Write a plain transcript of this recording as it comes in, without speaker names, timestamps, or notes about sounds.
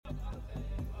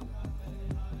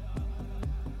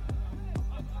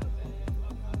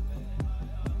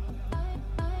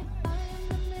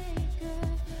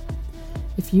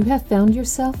If you have found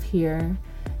yourself here,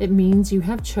 it means you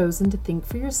have chosen to think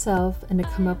for yourself and to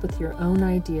come up with your own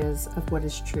ideas of what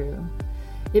is true.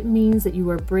 It means that you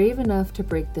are brave enough to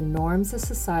break the norms of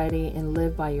society and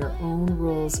live by your own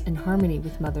rules in harmony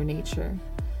with Mother Nature.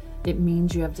 It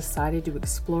means you have decided to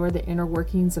explore the inner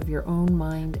workings of your own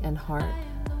mind and heart.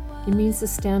 It means to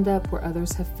stand up where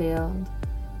others have failed.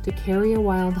 To carry a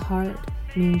wild heart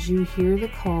means you hear the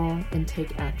call and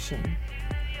take action.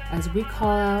 As we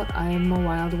call out, I am a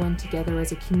wild one together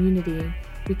as a community,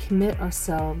 we commit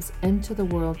ourselves into the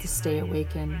world to stay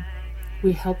awakened.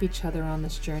 We help each other on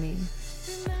this journey.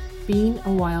 Being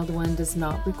a wild one does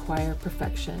not require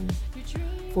perfection,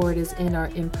 for it is in our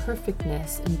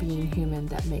imperfectness and being human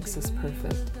that makes us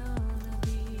perfect.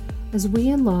 As we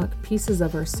unlock pieces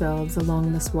of ourselves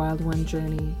along this wild one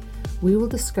journey, we will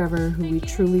discover who we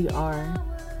truly are.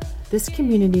 This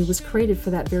community was created for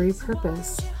that very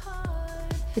purpose.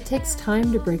 It takes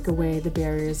time to break away the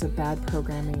barriers of bad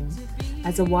programming.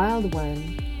 As a wild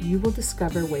one, you will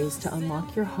discover ways to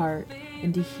unlock your heart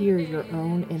and to hear your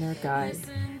own inner guide.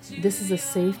 This is a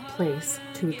safe place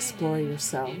to explore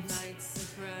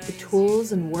yourselves. The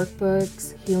tools and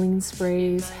workbooks, healing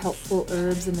sprays, helpful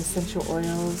herbs and essential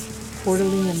oils,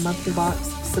 quarterly and monthly box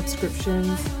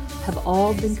subscriptions have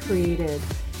all been created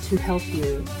to help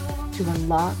you to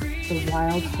unlock the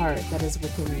wild heart that is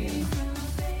within you.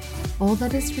 All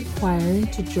that is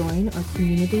required to join our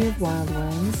community of wild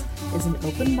ones is an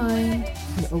open mind,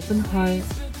 an open heart,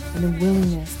 and a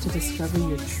willingness to discover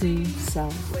your true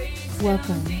self.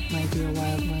 Welcome, my dear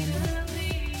wild one.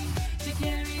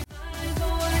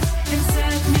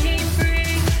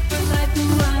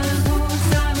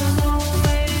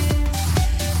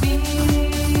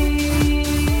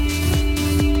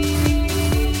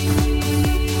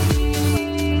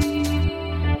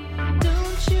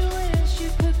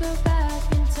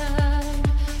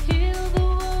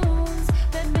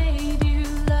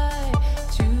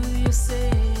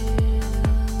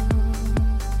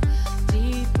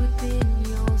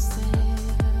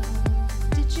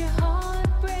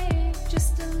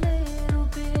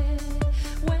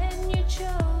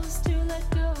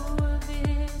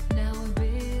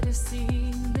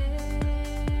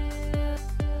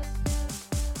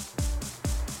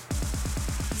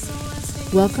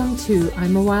 Welcome to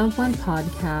I'm a Wild One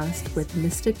podcast with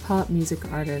mystic pop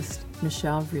music artist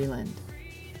Michelle Vreeland.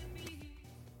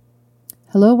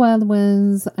 Hello, Wild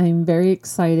Ones. I'm very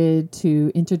excited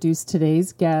to introduce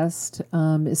today's guest,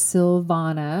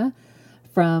 Silvana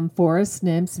from Forest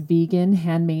Nymphs Vegan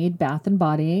Handmade Bath and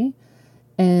Body.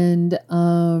 And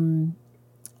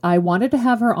I wanted to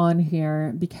have her on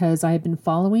here because I have been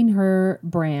following her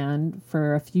brand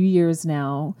for a few years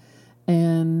now.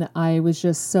 And I was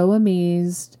just so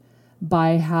amazed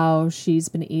by how she's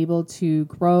been able to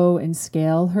grow and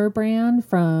scale her brand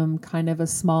from kind of a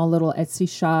small little Etsy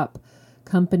shop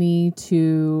company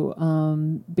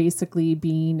to basically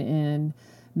being in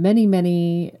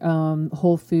many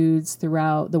Whole Foods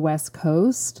throughout the West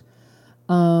Coast.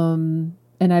 And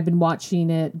I've been watching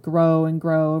it grow and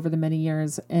grow over the many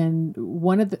years. And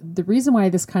one of the reason why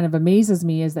this kind of amazes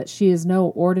me is that she is no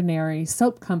ordinary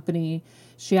soap company.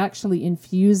 She actually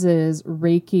infuses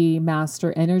Reiki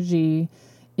master energy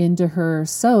into her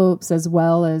soaps as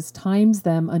well as times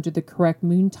them under the correct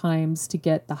moon times to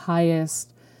get the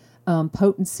highest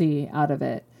potency out of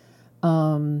it.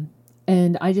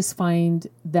 And I just find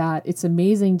that it's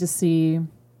amazing to see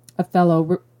a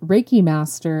fellow Reiki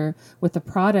master with a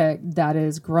product that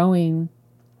is growing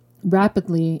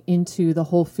rapidly into the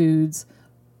Whole Foods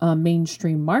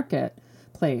mainstream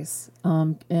marketplace.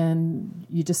 And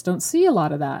you just don't see a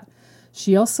lot of that.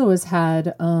 She also has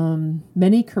had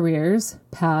many careers,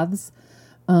 paths.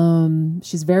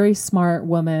 She's a very smart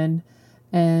woman,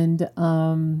 and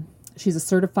she's a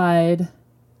certified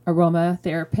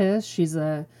aromatherapist. She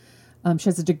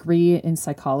has a degree in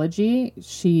psychology.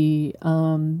 She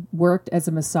worked as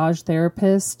a massage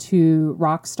therapist to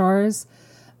rock stars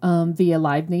via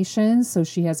Live Nation. So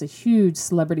she has a huge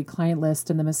celebrity client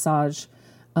list in the massage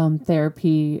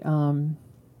therapy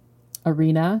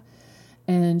arena.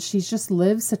 And she's just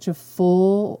lived such a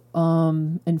full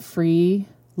and free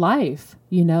life,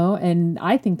 you know, and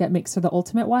I think that makes her the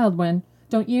ultimate wild one,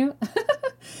 don't you?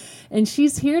 And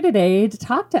she's here today to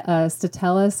talk to us, to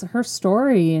tell us her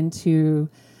story and to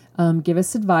give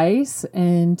us advice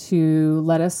and to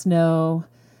let us know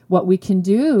what we can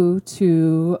do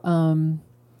to,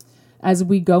 as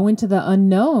we go into the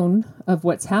unknown of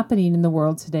what's happening in the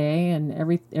world today, and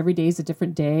every day is a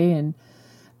different day.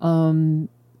 And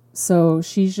so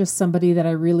she's just somebody that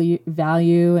I really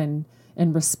value and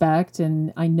respect.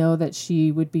 And I know that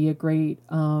she would be a great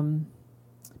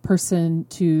person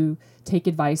to take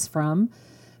advice from.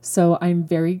 So I'm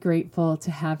very grateful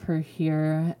to have her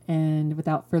here. And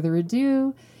without further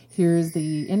ado, here's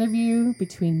the interview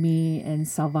between me and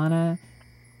Silvana.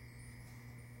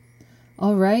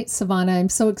 All right, Silvana, I'm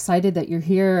so excited that you're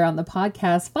here on the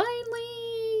podcast. Finally!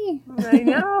 I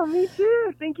know, me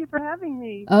too. Thank you for having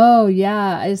me. Oh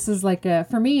yeah, this is like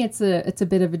for me, it's a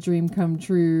bit of a dream come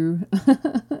true.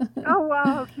 Oh wow,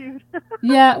 how cute!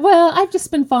 Yeah, well, I've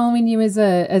just been following you as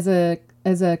a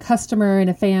customer and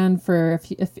a fan for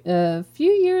a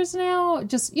few years now.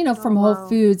 Just from Whole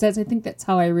Foods, as I think that's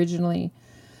how I originally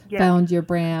found your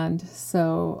brand.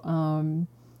 So,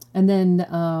 and then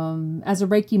as a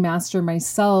Reiki master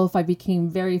myself, I became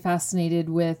very fascinated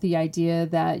with the idea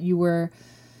that you were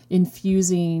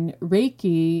infusing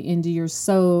Reiki into your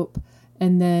soap.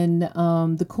 And then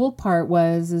the cool part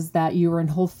is that you were in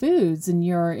Whole Foods and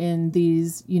you're in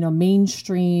these,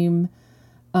 mainstream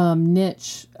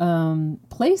niche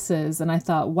places. And I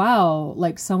thought, wow,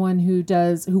 like someone who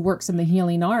works in the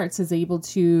healing arts is able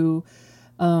to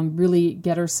really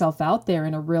get herself out there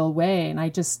in a real way. And I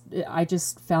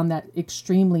just found that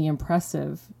extremely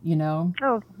impressive,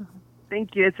 Oh,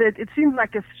 thank you. It seems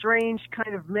like a strange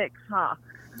kind of mix, huh?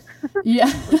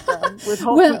 Yeah. with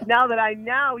Whole Foods.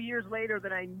 Now years later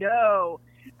that I know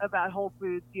about Whole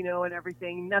Foods, and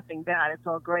everything, nothing bad. It's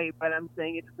all great. But I'm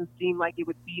saying it doesn't seem like it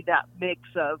would be that mix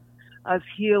of us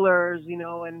healers,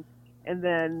 and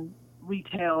then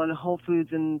retail and Whole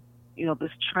Foods and,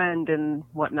 this trend and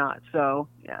whatnot. So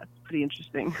yeah, it's pretty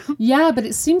interesting. Yeah, but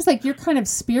it seems like you're kind of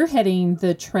spearheading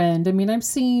the trend. I mean, I've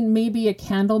seen maybe a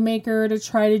candle maker to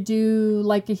try to do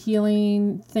like a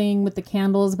healing thing with the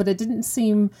candles, but it didn't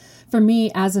seem for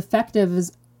me as effective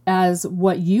as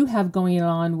what you have going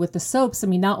on with the soaps. I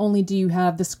mean, not only do you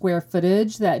have the square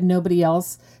footage that nobody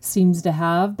else seems to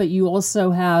have, but you also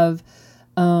have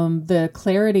the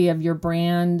clarity of your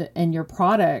brand and your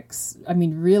products. I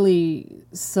mean, really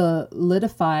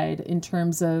solidified in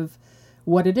terms of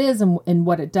what it is and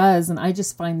what it does. And I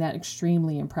just find that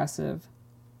extremely impressive.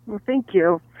 Well, thank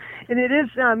you. And it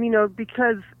is,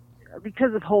 because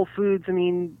of Whole Foods, I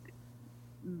mean,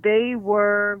 they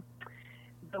were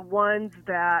the ones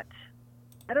that,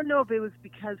 I don't know if it was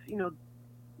because,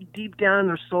 deep down in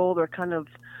their soul, they're kind of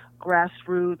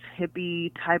grassroots,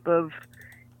 hippie type of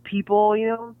people,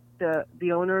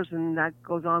 the owners, and that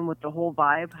goes on with the whole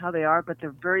vibe, how they are, but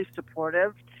they're very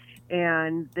supportive,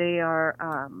 and they are,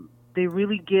 they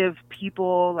really give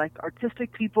people, like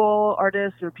artistic people,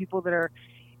 artists, or people that are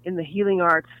in the healing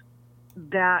arts,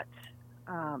 that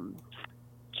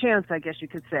chance, I guess you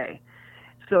could say.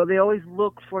 So they always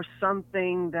look for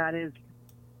something that is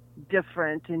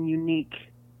different and unique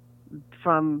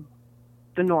from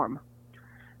the norm.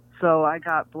 So I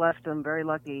got blessed. I'm very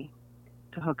lucky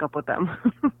to hook up with them.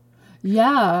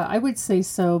 Yeah, I would say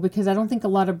so, because I don't think a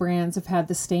lot of brands have had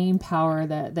the staying power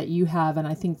that you have. And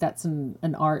I think that's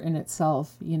an art in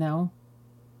itself, Oh,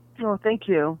 thank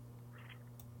you.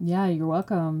 Yeah, you're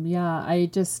welcome. Yeah, I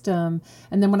just, and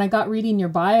then when I got reading your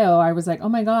bio, I was like, oh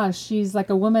my gosh, she's like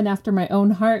a woman after my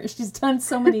own heart. She's done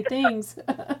so many things.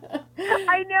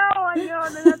 I know.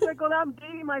 And then that's like, well, I'm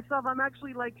dating myself. I'm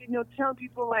actually like, telling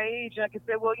people my age. And I could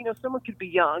say, well, someone could be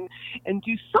young and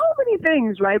do so many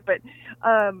things, right? But,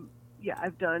 I've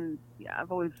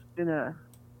always been a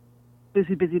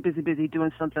busy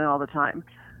doing something all the time.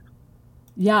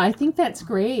 Yeah, I think that's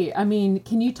great. I mean,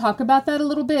 can you talk about that a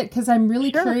little bit? Because I'm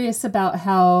really curious about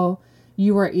how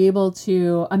you were able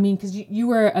to, because you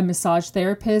were a massage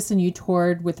therapist and you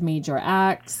toured with major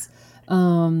acts.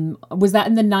 Was that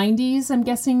in the 90s, I'm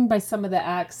guessing, by some of the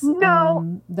acts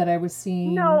that I was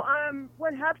seeing? No,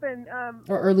 what happened?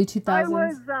 Or early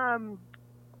 2000s?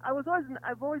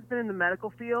 I've always been in the medical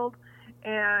field.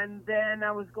 And then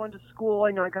I was going to school.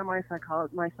 I got my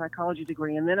psychology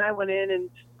degree, and then I went in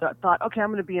and thought, okay, I'm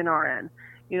going to be an RN,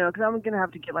 because I'm going to have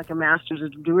to get like a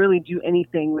master's to really do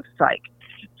anything with psych.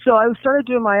 So I started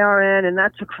doing my RN, and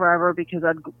that took forever because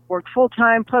I'd work full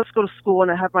time plus go to school, and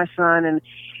I have my son, and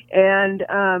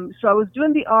so I was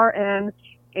doing the RN,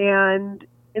 and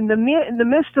in the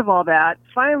midst of all that,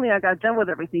 finally I got done with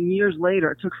everything. Years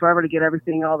later, it took forever to get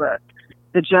everything, all the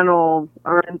general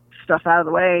RN stuff out of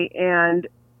the way, and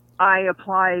I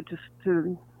applied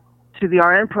to the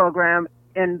RN program,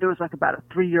 and there was like about a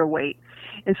 3-year wait.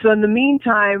 And so in the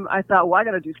meantime, I thought, well, I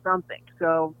got to do something.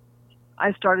 So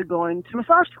I started going to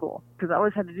massage school because I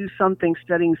always had to do something,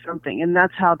 studying something, and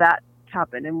that's how that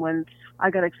happened. And when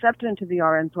I got accepted into the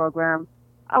RN program,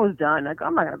 I was done. Like,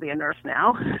 I'm not going to be a nurse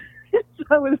now. So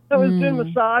I was doing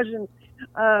massage,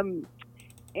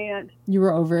 And you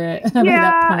were over it by yeah,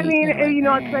 that I point. mean, You're like, you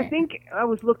know, because I think I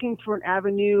was looking for an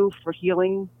avenue for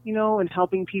healing, you know, and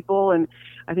helping people, and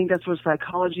I think that's where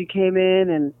psychology came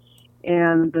in,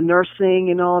 and the nursing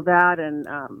and all of that, and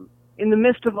in the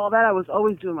midst of all that, I was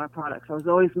always doing my products. I was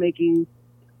always making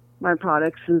my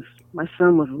products since my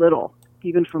son was little,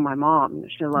 even for my mom. You know,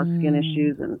 she had a lot of skin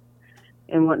issues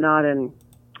and whatnot, and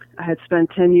I had spent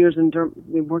 10 years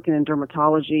working in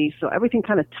dermatology, so everything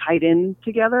kind of tied in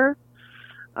together.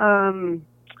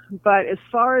 But as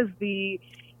far as the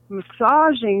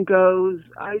massaging goes,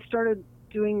 I started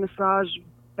doing massage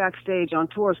backstage on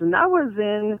tours, and that was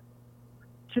in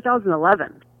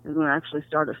 2011 is when I actually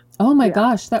started. Oh my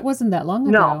gosh, that wasn't that long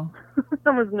ago.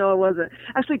 No, it wasn't.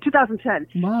 Actually, 2010.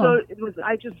 Wow. So it was.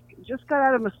 I just got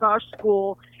out of massage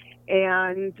school,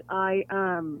 and I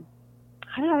don't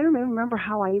even remember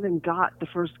how I even got the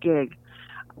first gig.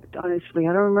 Honestly,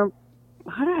 I don't remember.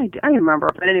 I don't remember.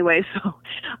 But anyway, so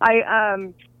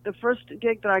the first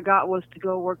gig that I got was to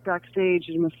go work backstage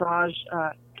and massage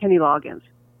Kenny Loggins.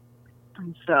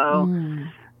 And so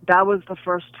that was the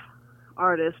first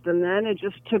artist, and then it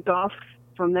just took off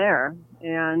from there.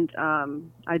 And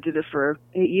I did it for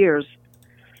 8 years.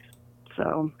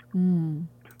 So,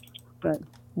 but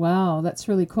wow, that's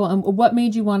really cool. And what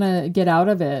made you want to get out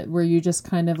of it? Were you just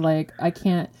kind of like, I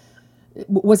can't?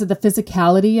 Was it the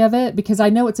physicality of it? Because I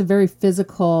know it's a very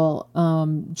physical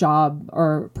job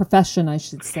or profession, I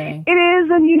should say. It is,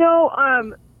 and you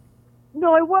know,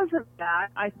 no, it wasn't that.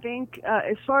 I think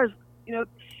as far as, you know,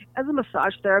 as a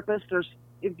massage therapist,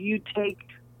 if you take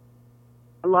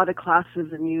a lot of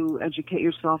classes and you educate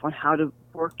yourself on how to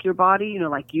work your body, you know,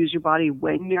 like use your body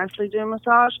when you're actually doing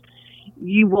massage,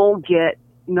 you won't get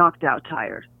knocked out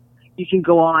tired. You can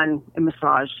go on and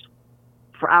massage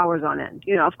for hours on end.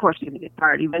 You know, of course you're going to get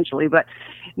tired eventually, but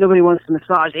nobody wants to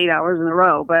massage 8 hours in a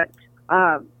row. But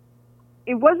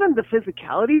it wasn't the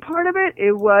physicality part of it.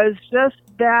 It was just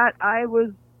that I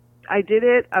did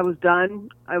it. I was done.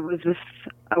 I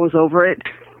was over it.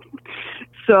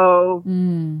 So,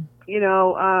 you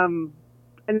know,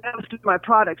 and that was through my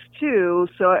products too.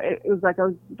 So it was like I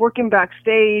was working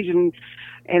backstage and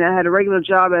I had a regular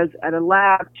job at a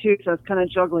lab too. So I was kind of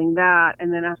juggling that.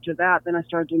 And then after that, then I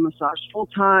started doing massage full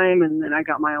time. And then I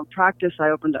got my own practice. I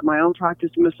opened up my own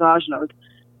practice in massage, and I was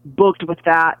booked with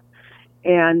that.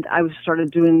 And I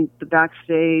started doing the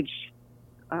backstage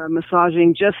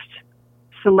massaging just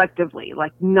selectively,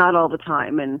 like not all the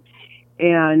time. And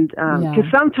because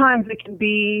sometimes it can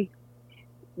be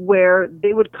where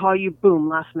they would call you, boom,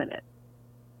 last minute.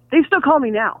 They still call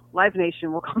me now. Live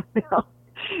Nation will call me now.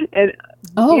 And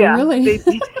really?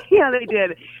 they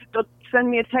did. They'll send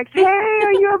me a text, hey,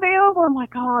 are you available? I'm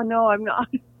like, oh, no, I'm not.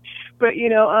 But, you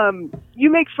know, you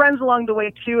make friends along the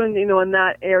way, too, and, you know, in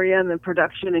that area and the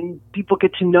production, and people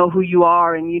get to know who you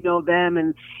are and you know them.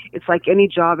 And it's like any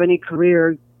job, any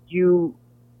career, you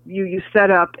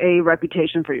set up a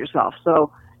reputation for yourself.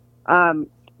 So,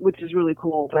 which is really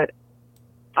cool. But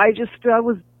I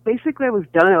was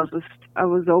done. I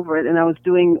was over it, and I was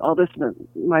doing all this,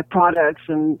 my products,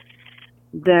 and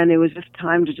then it was just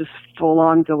time to just full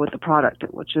on go with the product,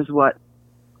 which is what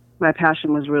my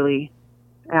passion was really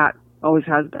at, always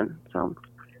has been. So.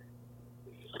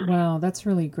 Wow, that's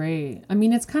really great. I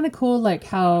mean, it's kind of cool, like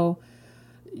how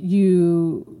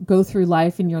you go through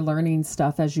life and you're learning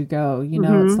stuff as you go. You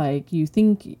know, it's like you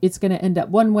think it's going to end up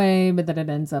one way, but then it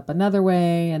ends up another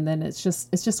way. And then it's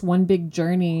just one big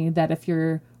journey that if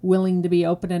you're willing to be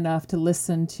open enough to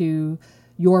listen to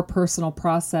your personal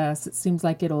process, it seems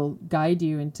like it'll guide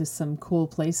you into some cool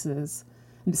places.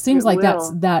 And it seems like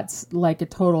that's like a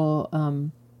total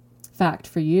fact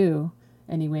for you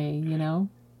anyway, you know?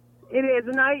 It is.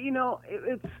 And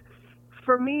it's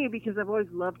for me, because I've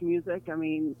always loved music. I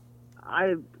mean,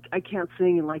 I can't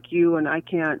sing like you, and I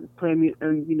can't play a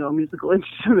musical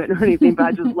instrument or anything, but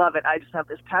I just love it. I just have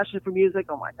this passion for music.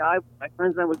 Oh my God, my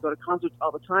friends and I would go to concerts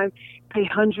all the time, pay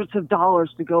hundreds of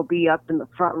dollars to go be up in the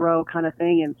front row kind of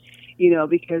thing. And, you know,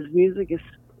 because music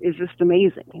is just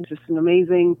amazing. It's just an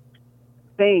amazing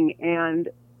thing. And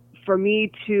for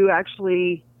me to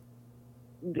actually,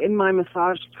 in my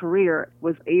massage career,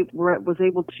 was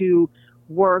able to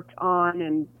work on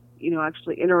and, you know,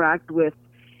 actually interact with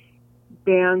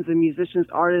bands and musicians,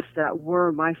 artists that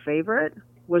were my favorite,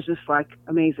 was just like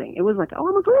amazing. It was like, oh,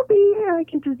 I'm a groupie. Yeah, I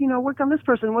can just, you know, work on this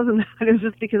person. It wasn't that. It was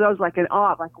just because I was like in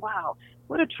awe, like, wow,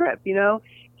 what a trip, you know.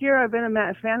 Here I've been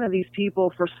a fan of these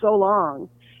people for so long,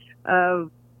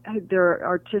 of their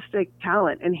artistic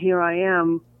talent, and here I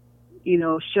am, you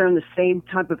know, sharing the same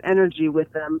type of energy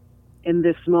with them in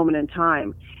this moment in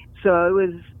time. So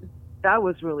that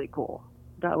was really cool.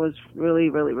 that was really,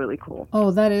 really, really cool.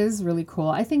 Oh, that is really cool.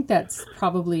 I think that's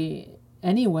probably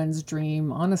anyone's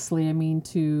dream, honestly. I mean,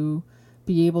 to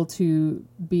be able to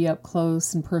be up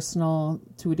close and personal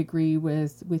to a degree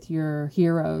with your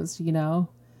heroes, you know?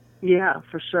 Yeah,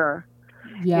 for sure.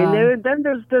 Yeah. And then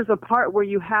there's a part where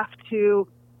you have to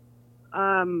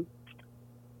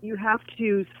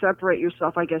separate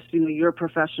yourself. I guess, you know, you're a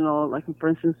professional, like for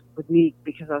instance with me,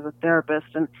 because I was a therapist,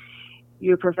 and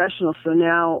you're a professional. So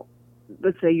now,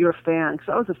 let's say you're a fan, because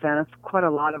I was a fan of quite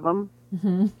a lot of them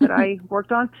that I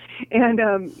worked on. And,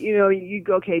 you know, you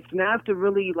go, okay, so now I have to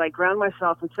really like ground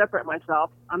myself and separate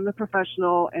myself. I'm the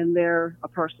professional and they're a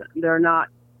person. They're not,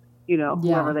 you know,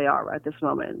 whoever they are at this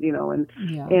moment, you know,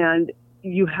 and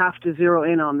you have to zero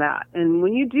in on that. And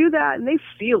when you do that, and they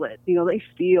feel it, you know, they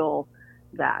feel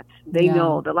that. They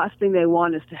know the last thing they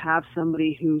want is to have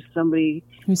somebody who's a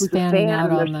fan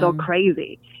and they're so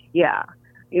crazy. Yeah.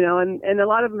 You know, and a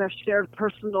lot of them have shared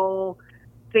personal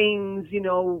things, you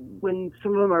know, when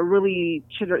some of them are really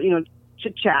chit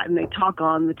chat and they talk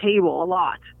on the table a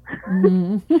lot.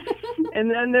 And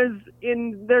then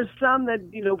there's some that,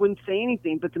 you know, wouldn't say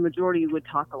anything, but the majority would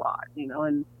talk a lot, you know.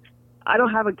 And I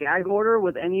don't have a gag order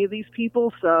with any of these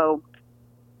people, so,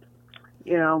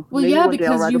 you know. Well, yeah,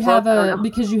 because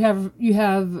you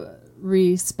have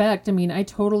respect. I mean, I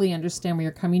totally understand where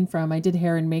you're coming from. I did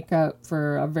hair and makeup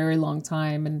for a very long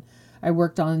time, and I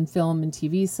worked on film and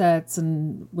TV sets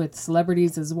and with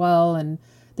celebrities as well. And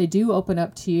they do open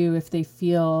up to you if they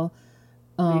feel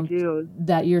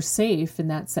that you're safe in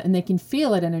that set, and they can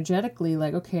feel it energetically.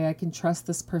 Like, okay, I can trust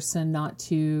this person not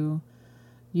to,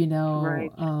 you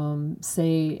know,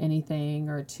 say anything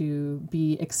or to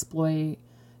be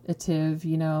exploitative,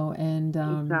 you know. And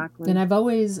and I've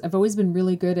always been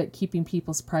really good at keeping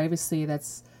people's privacy.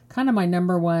 That's kind of my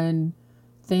number one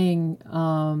thing.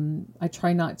 I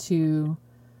try not to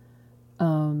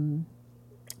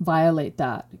violate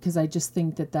that, because I just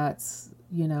think that that's,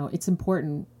 you know, it's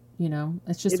important. You know,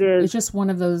 it's just one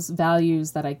of those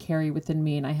values that I carry within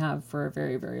me, and I have for a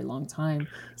very, very long time.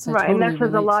 So right, totally, and that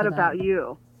says a lot about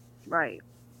you. Right,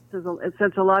 it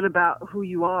says a lot about who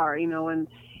you are. You know, and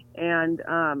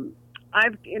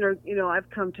I've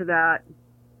come to that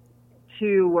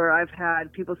too, where I've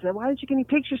had people say, "Why didn't you get any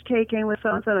pictures taken with so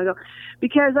and so?" And I go,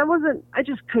 because I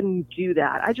just couldn't do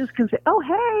that. I just couldn't say, "Oh,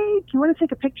 hey, do you want to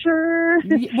take a picture?"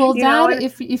 Well,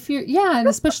 if you're, and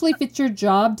especially if it's your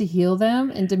job to heal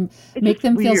them and to make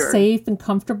them feel safe and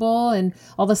comfortable, and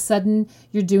all of a sudden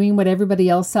you're doing what everybody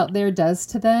else out there does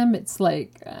to them, it's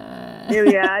like,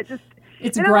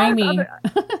 it's grimy.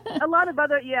 A lot of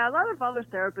other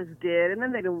therapists did, and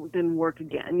then they didn't work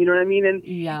again. You know what I mean? And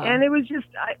and it was just,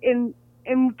 and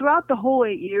throughout the whole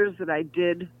 8 years that I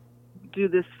did do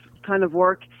this kind of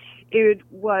work,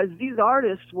 these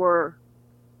artists were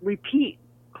repeat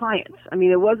clients. I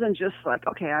mean, it wasn't just like,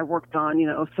 okay, I worked on, you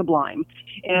know, Sublime,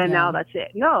 and now that's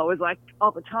it. No, it was like all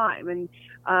the time. And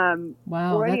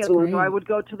or any other ones, or I would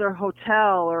go to their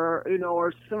hotel, or, you know,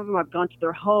 or some of them I've gone to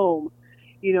their home.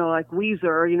 You know, like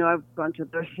Weezer, you know, I've gone to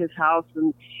his house,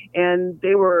 and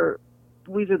they were,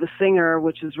 Weezer the singer,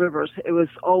 which is Rivers. It was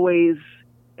always,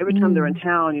 every time they're in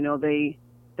town, you know, they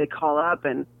call up,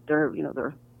 and they're, you know,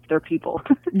 they're people,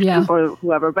 or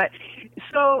whoever. But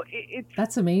so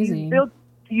that's amazing.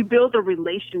 You build a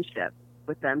relationship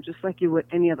with them just like you would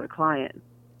any other client.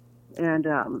 And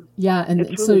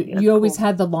and so you always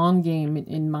had the long game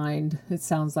in mind, it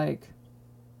sounds like.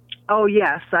 Oh,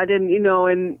 yes. I didn't, you know,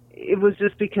 and it was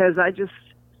just because it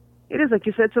is, like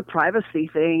you said, it's a privacy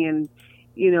thing. And,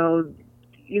 you know,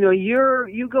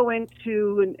 you go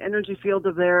into an energy field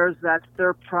of theirs, that's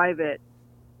their private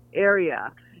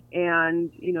area.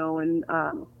 And, you know, and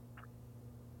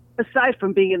aside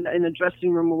from being in the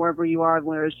dressing room or wherever you are,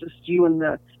 where it's just you and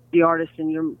the artist and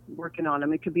you're working on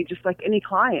them, it could be just like any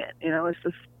client, you know, it's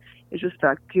just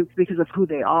that because of who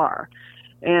they are.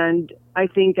 And I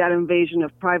think that invasion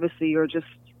of privacy, or just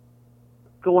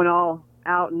going all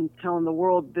out and telling the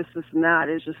world this and that,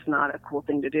 is just not a cool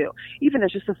thing to do. Even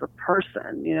as a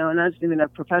person, you know, and not even a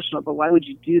professional, but why would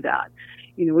you do that?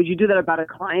 You know, would you do that about a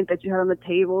client that you had on the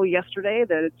table yesterday,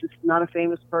 that it's just not a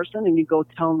famous person, and you go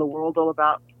telling the world all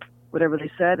about whatever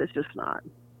they said? It's just not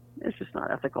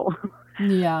ethical.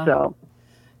 Yeah.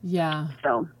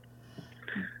 So.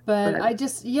 But I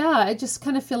just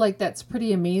kind of feel like that's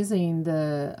pretty amazing,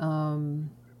 the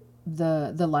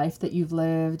life that you've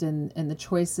lived, and the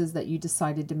choices that you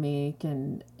decided to make,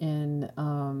 and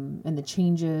the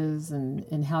changes,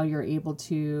 and how you're able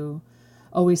to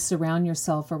always surround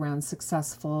yourself around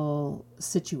successful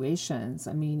situations.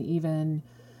 I mean, even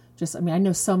I mean, I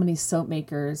know so many soap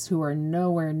makers who are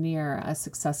nowhere near as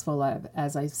successful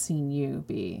as I've seen you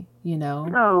be, you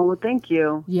know? Oh, well, thank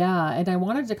you. Yeah. And I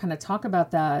wanted to kind of talk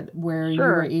about that, where you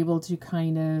were able to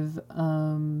kind of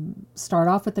start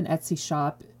off with an Etsy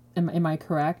shop. Am I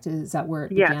correct? Is that where it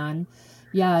began?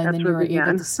 Yeah. And then you were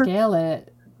able to scale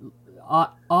it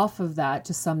off of that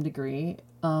to some degree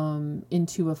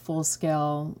into a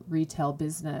full-scale retail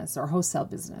business or wholesale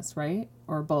business, right?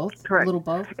 Or both? Correct. A little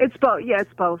both? It's both. Yeah,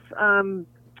 it's both. I don't,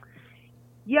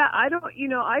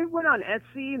 I went on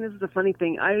Etsy, and this is the funny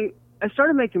thing. I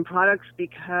started making products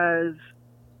because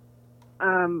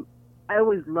I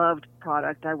always loved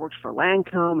product. I worked for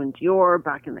Lancome and Dior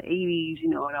back in the 80s,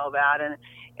 and all that.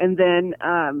 And then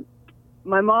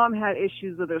my mom had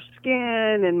issues with her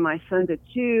skin, and my son did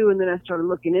too. And then I started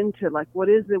looking into, like, what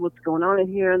is it? What's going on in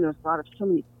here? And there's so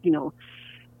many,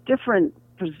 different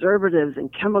preservatives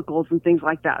and chemicals and things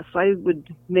like that. So I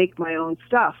would make my own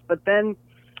stuff. But then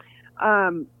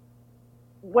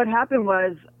what happened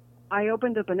was I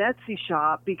opened up an Etsy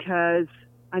shop because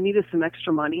I needed some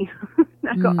extra money.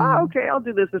 I go, okay, I'll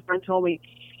do this. A friend told me.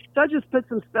 So I just put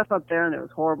some stuff up there, and it was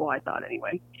horrible, I thought,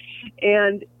 anyway.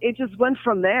 And it just went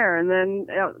from there. And then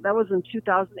that was in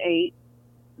 2008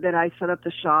 that I set up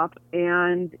the shop.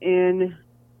 And in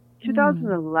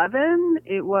 2011,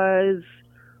 it was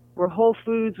where Whole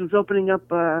Foods was opening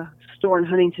up a store in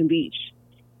Huntington Beach.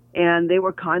 And they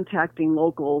were contacting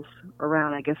locals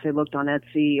around. I guess they looked on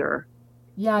Etsy or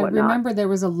Yeah, I remember there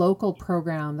was a local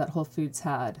program that Whole Foods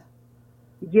had.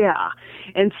 Yeah.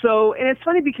 And it's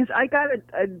funny because I got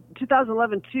a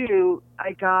 2011 too,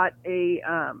 I got a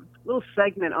little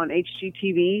segment on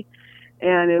HGTV,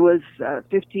 and it was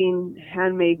 15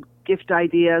 handmade gift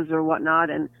ideas or whatnot.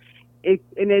 And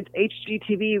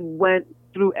HGTV went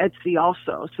through Etsy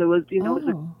also. So it was,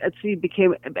 Etsy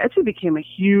became a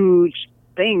huge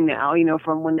thing now,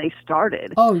 from when they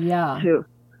started. Oh yeah. To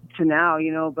now,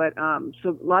 but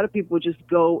so a lot of people would just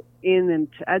go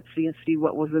into Etsy and see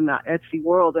what was in that Etsy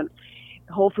world, and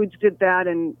Whole Foods did that,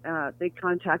 and they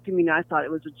contacted me, and I thought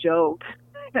it was a joke.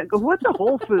 I go, what's a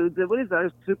Whole Foods? What is that,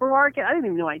 a supermarket? I didn't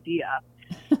even know idea.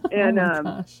 And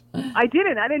I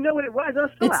didn't know what it was. I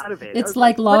was so out of it. It's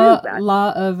like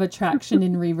law of attraction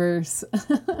in reverse.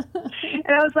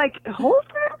 And I was like, Whole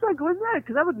Foods? Like, what's that?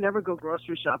 Because I would never go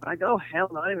grocery shopping. I go, oh, hell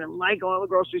no, I don't even like going to the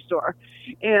grocery store.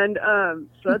 And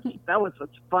so that was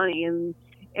what's funny. And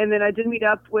then I did meet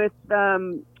up with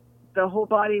the Whole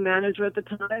Body manager at the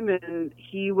time, and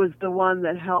he was the one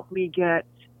that helped me get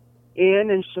in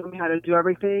and show me how to do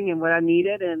everything and what I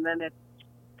needed. And then it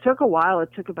took a while. It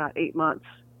took about 8 months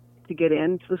to get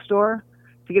into the store,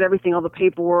 to get everything, all the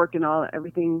paperwork and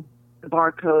everything, the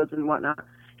barcodes and whatnot.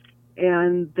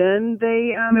 And then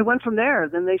it went from there.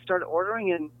 Then they started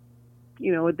ordering, and,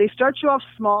 they start you off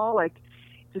small, like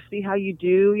to see how you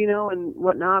do, and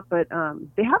whatnot. But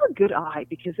they have a good eye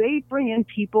because they bring in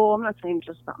people. I'm not saying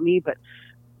just about me, but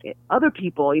other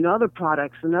people, other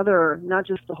products and not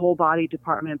just the Whole Body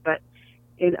department, but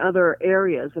in other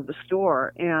areas of the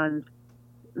store. And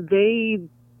they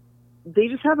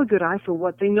just have a good eye for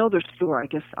what they know their store. I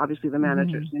guess obviously the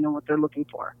managers, they know what they're looking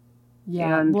for.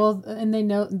 Yeah. And they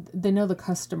know the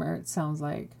customer, it sounds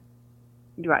like.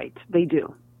 Right. They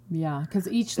do. Yeah. Because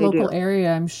each local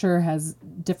area, I'm sure, has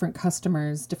different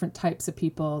customers, different types of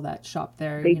people that shop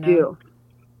there. They do.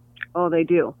 Oh, they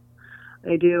do.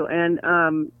 They do. And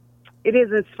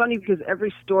it's funny because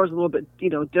every store is a little bit,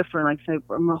 different. Like, say,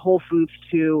 from a Whole Foods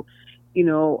to,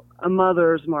 a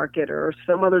Mother's Market or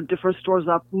some other different stores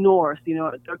up north,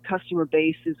 their customer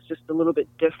base is just a little bit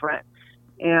different.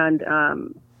 And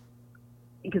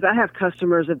because I have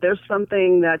customers, if there's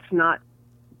something that's not,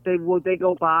 they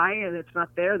go by and it's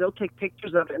not there, they'll take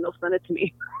pictures of it and they'll send it to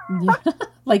me. Yeah.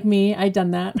 Like me, I've done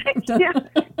that. Yeah.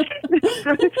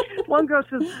 One girl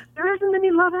says, there isn't any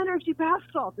Love Energy bath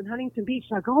salts in Huntington Beach.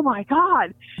 And I go, oh my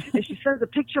God. And she sends a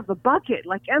picture of the bucket,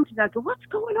 like empty. And I go, what's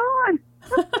going on?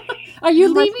 Are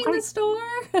you leaving the store?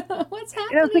 What's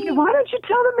happening? And I was thinking, why don't you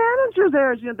tell the manager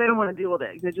there? They don't want to deal with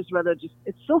it. They just rather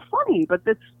it's so funny, but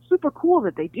it's super cool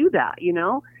that they do that,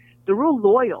 They're real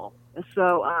loyal.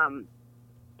 So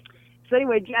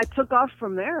anyway, I took off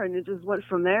from there, and it just went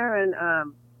from there.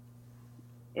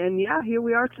 And yeah, here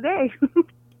we are today.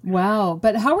 Wow.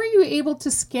 But how are you able to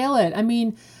scale it? I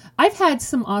mean, I've had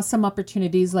some awesome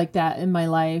opportunities like that in my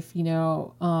life,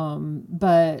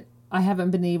 but I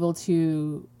haven't been able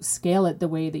to scale it the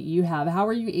way that you have. How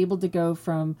are you able to go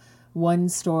from one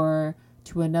store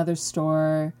to another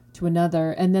store to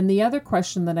another? And then the other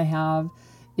question that I have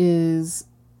is,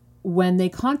 when they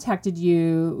contacted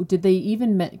you, did they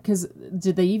even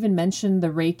mention the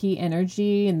Reiki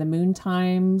energy and the moon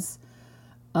times?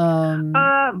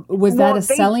 Was that well, a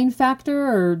selling factor,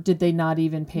 or did they not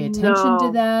even pay attention to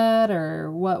No. that,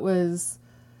 or what was?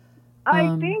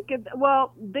 I think,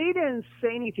 well, they didn't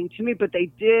say anything to me, but they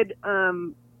did,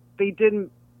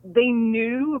 they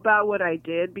knew about what I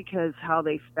did because how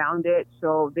they found it.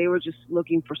 So they were just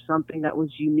looking for something that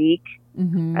was unique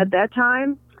at that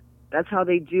time. That's how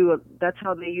they do it. That's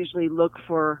how they usually look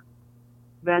for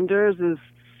vendors, is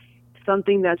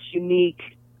something that's unique,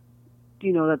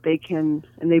 that they can,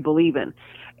 and they believe in.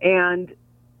 And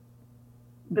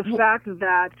the fact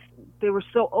that they were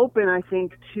so open, I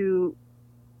think, to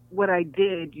what I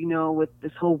did, with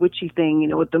this whole witchy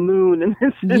thing, with the moon and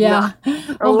this and that,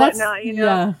 or whatnot,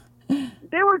 Yeah.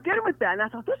 They were good with that. And I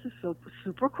thought, this is so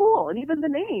super cool. And even the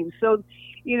name. So,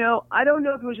 I don't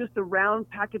know if it was just a round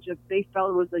package of they felt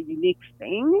it was a unique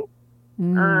thing.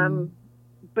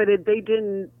 But they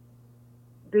didn't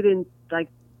like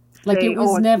say, it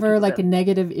was never like a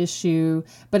negative issue,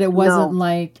 but it wasn't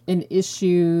like an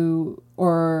issue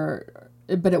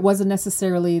but it wasn't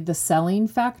necessarily the selling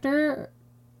factor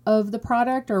of the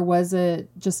product, or was it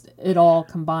just it all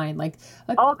combined? Like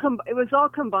it was all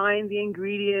combined, the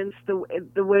ingredients, the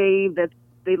way that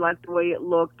they liked, the way it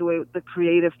looked, the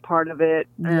creative part of it.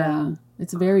 Yeah.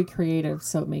 It's very creative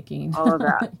soap making. All of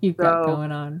that. You've got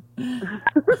going on.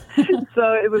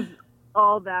 So it was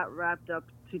all that wrapped up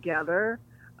together.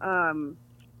 And,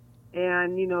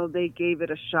 they gave it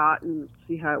a shot and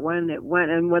see how it went.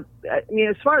 And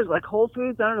as far as like Whole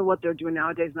Foods, I don't know what they're doing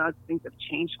nowadays. Now things have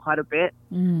changed quite a bit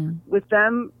with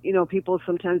them. People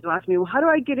sometimes ask me, well, how do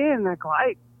I get in? And I go,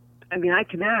 I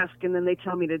can ask. And then they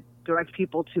tell me to direct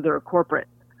people to their corporate.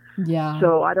 Yeah.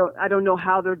 So I don't know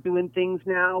how they're doing things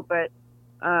now, but,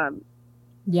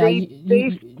 yeah,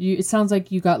 it sounds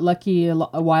like you got lucky a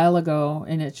while ago,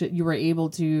 and you were able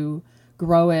to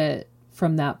grow it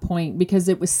from that point because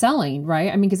it was selling,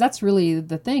 right? I mean, because that's really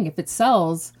the thing. If it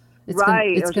sells, it's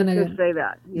right. It's going to say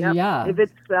that. Yep. Yeah. If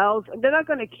it sells, they're not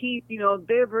going to keep.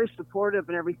 They're very supportive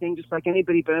and everything, just like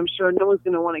anybody. But I'm sure no one's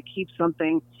going to want to keep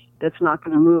something that's not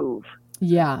going to move.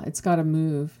 Yeah, it's got to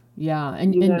move. Yeah,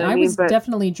 and I was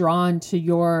definitely drawn to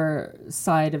your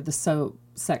side of the soap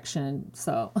section.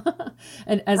 So,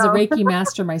 and as a Reiki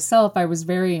master myself, I was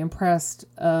very impressed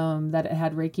that it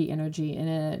had Reiki energy in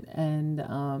it,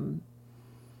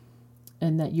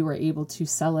 and that you were able to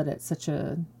sell it at such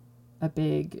a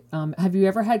big. Have you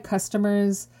ever had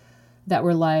customers that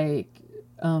were like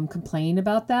complain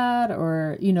about that,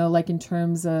 or like in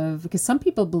terms of, because some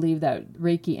people believe that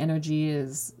Reiki energy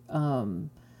is.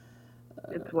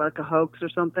 It's like a hoax or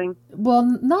something? Well,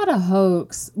 not a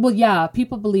hoax. Well, yeah,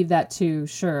 people believe that too,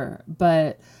 sure.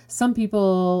 But some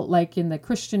people, like in the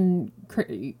Christian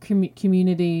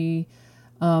community,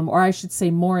 or I should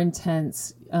say more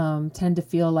intense, tend to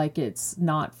feel like it's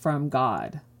not from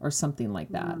God or something like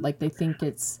that. Like they think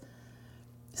it's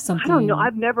something. I don't know.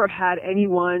 I've never had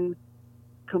anyone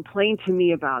complain to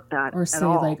me about that or say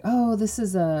like, oh, this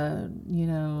is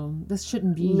this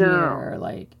shouldn't be here,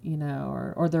 like,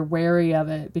 or they're wary of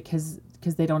it because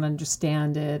they don't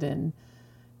understand it and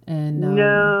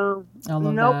all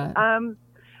of that.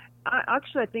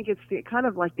 I think it's kind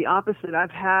of like the opposite.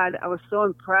 I was so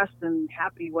impressed and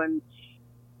happy when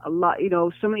a lot,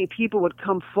 so many people would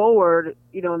come forward,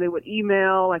 they would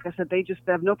email. Like I said, they just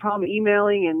have no problem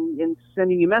emailing and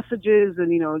sending you messages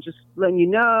and, just letting you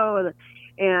know.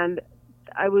 And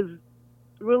I was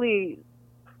really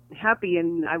happy,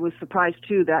 and I was surprised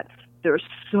too that there are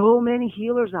so many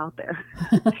healers out there,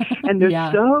 and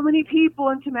there's so many people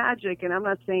into magic. And I'm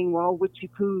not saying, well, witchy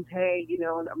poos, hey,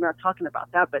 I'm not talking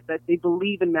about that, but that they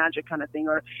believe in magic kind of thing,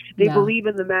 or they believe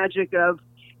in the magic of,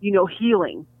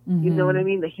 healing. You know what I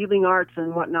mean? The healing arts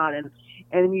and whatnot. And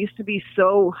it used to be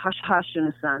so hush-hush in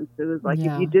a sense. It was like,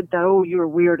 if you did that, oh, you're a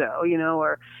weirdo,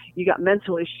 or you got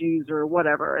mental issues or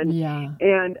whatever. And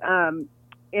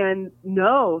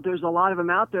no, there's a lot of them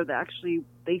out there that actually,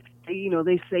 they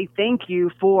say thank you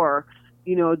for,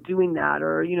 doing that,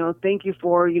 or, thank you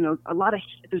for,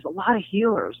 there's a lot of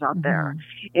healers out there.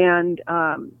 And,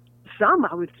 some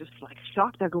I was just like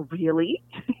shocked. I go, really?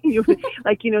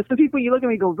 Like, some people you look at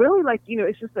me and go, really? Like,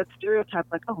 it's just that stereotype,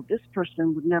 like, oh, this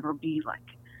person would never be like,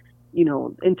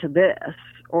 into this,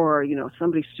 or,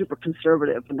 somebody super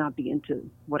conservative would not be into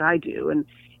what I do. And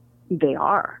they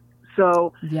are.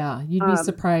 So yeah, you'd be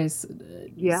surprised.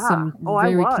 Some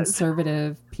very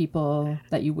conservative people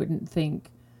that you wouldn't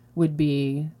think would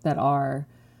be, that are,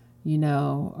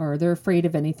 or they're afraid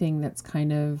of anything that's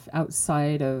kind of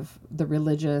outside of the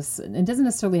religious, and it doesn't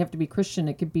necessarily have to be Christian.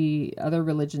 It could be other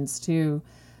religions too,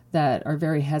 that are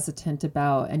very hesitant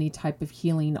about any type of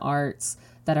healing arts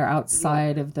that are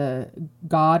outside of the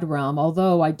God realm.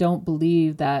 Although I don't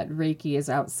believe that Reiki is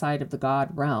outside of the God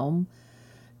realm.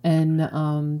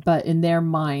 And, but in their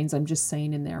minds, I'm just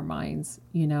saying in their minds,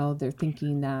 you know, they're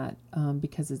thinking that,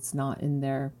 because it's not in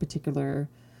their particular,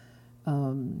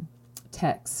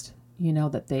 text, you know,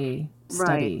 that they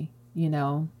study, you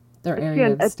know, their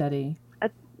area of study.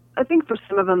 I think for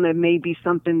some of them, there may be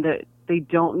something that they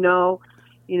don't know,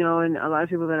 you know, and a lot of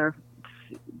people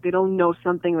they don't know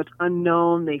something that's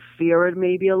unknown. They fear it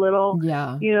maybe a little,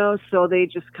 you know, so they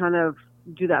just kind of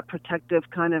do that protective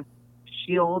kind of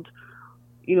shield,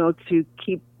 you know, to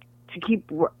keep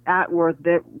at where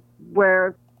to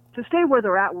stay where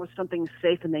they're at with something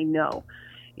safe and they know,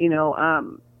 you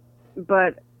know,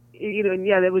 but, you know,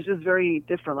 yeah, it was just very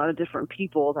different, a lot of different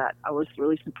people that I was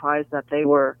really surprised that they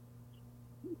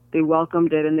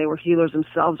welcomed it and they were healers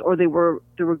themselves, or they were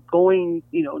going,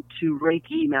 you know, to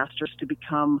Reiki masters to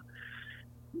become,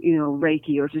 you know,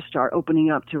 Reiki, or to start opening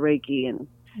up to Reiki and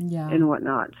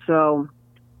whatnot. So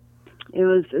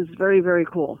it's very, very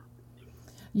cool.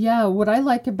 Yeah, what I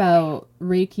like about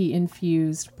Reiki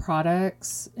infused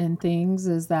products and things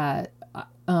is that,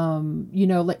 you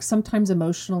know, like sometimes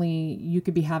emotionally you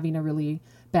could be having a really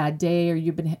bad day,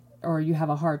 or you have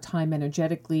a hard time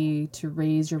energetically to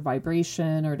raise your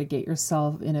vibration or to get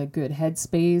yourself in a good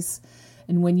headspace.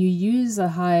 And when you use a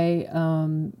high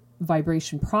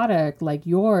vibration product like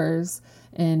yours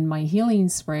and my healing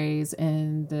sprays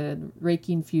and the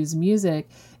Reiki infused music,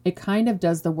 it kind of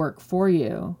does the work for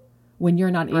you when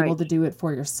you're not able to do it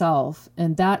for yourself.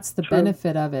 And that's the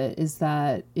benefit of it, is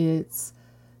that it's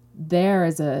there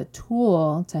as a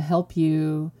tool to help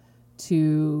you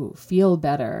to feel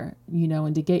better, you know,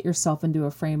 and to get yourself into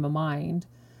a frame of mind.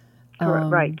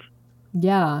 Right.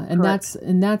 Yeah. And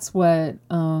that's what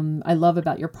I love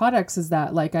about your products, is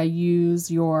that, like, I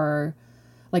use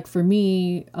like for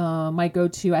me, my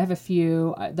go-to, I have a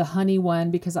few, the honey one,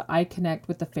 because I connect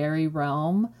with the fairy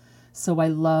realm. So I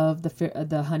love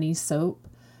the honey soap,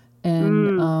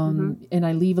 and and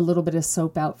I leave a little bit of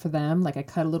soap out for them. Like I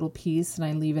cut a little piece and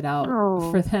I leave it out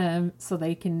for them so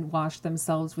they can wash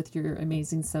themselves with your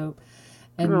amazing soap.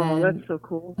 And then, that's so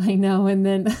cool. I know. And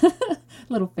then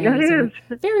little fairies.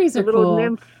 Fairies are little cool.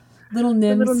 Nymphs. Little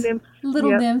nymphs.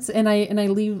 Little nymphs. And I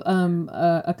leave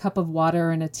a cup of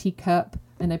water in a teacup,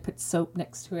 and I put soap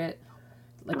next to it.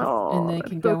 And they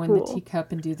can go in the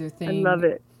teacup and do their thing. I love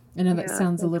it. I know that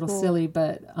sounds a little silly,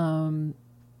 but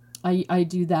I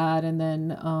do that, and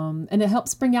then and it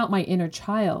helps bring out my inner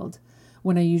child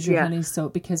when I use your honey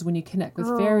soap, because when you connect with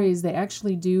fairies, they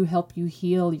actually do help you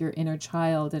heal your inner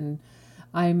child. And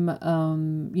I'm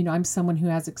you know, I'm someone who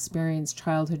has experienced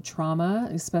childhood trauma,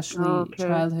 especially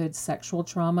childhood sexual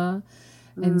trauma,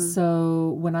 and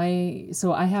so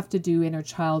I have to do inner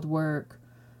child work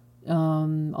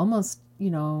almost, you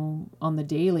know, on the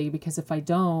daily, because if I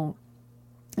don't,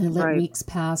 and let weeks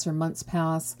pass or months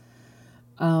pass,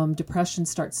 depression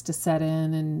starts to set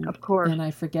in, and of course, and I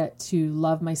forget to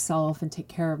love myself and take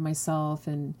care of myself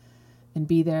and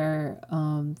be there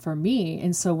for me.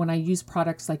 And so when I use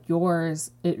products like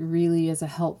yours, it really is a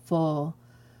helpful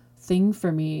thing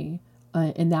for me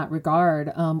in that regard.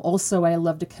 Also, I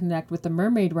love to connect with the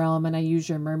mermaid realm, and I use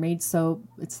your mermaid soap.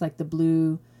 It's like the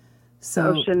blue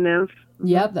soap. Ocean nymph.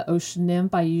 Yep, the ocean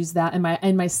nymph. I use that,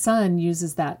 and my son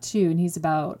uses that too, and he's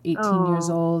about 18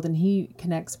 years old, and he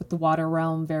connects with the water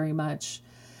realm very much.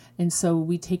 And so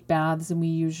we take baths and we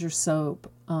use your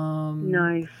soap.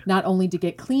 Nice. Not only to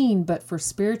get clean, but for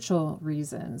spiritual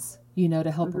reasons, you know, to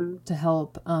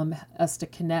help us to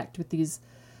connect with these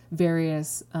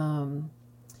various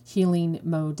healing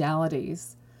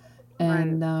modalities.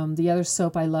 And the other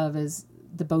soap I love is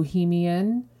the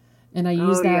Bohemian. And I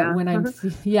use that when I'm,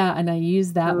 and I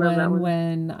use that one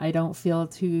when I don't feel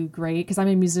too great, because I'm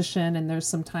a musician, and there's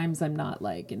sometimes I'm not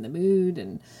like in the mood,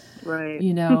 and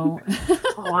you know.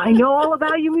 I know all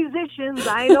about you musicians.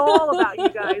 I know all about you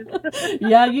guys.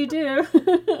 Yeah, you do.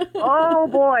 Oh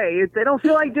boy, if they don't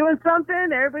feel like doing something,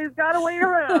 everybody's got to wait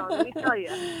around. Let me tell you.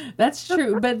 That's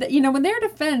true, but you know, in their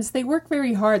defense, they work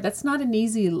very hard. That's not an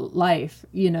easy life,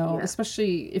 you know,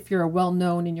 especially if you're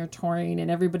well-known and you're touring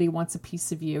and everybody wants a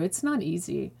piece of you. It's not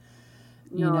easy.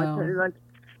 You know.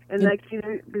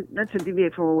 Not to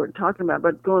deviate from what we're talking about,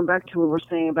 but going back to what we're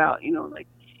saying about, you know, like,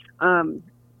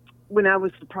 when I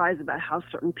was surprised about how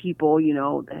certain people, you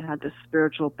know, they had this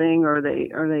spiritual thing, or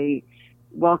they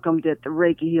welcomed it, the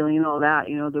Reiki healing and all that,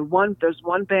 you know, there's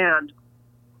one band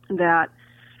that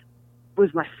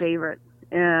was my favorite,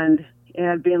 and it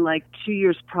had been like 2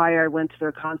 years prior. I went to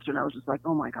their concert, and I was just like,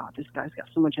 oh my God, this guy's got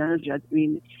so much energy. I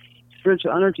mean,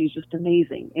 spiritual energy is just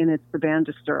amazing. And it's the band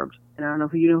Disturbed. And I don't know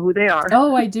if you know who they are.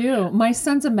 Oh, I do. My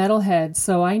son's a metalhead,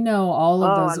 so I know all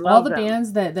of those, all the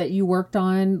bands that you worked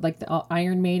on, like the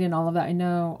Iron Maiden, all of that. I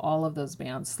know all of those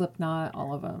bands, Slipknot,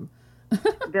 all of them.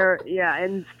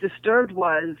 And Disturbed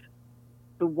was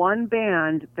the one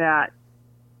band that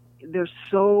they're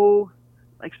so,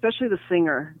 especially the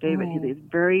singer, David, he's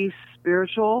very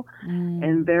spiritual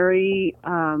and very...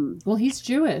 well, he's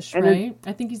Jewish, right?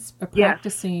 I think he's a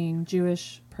practicing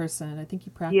Jewish person. I think he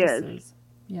practices. He is.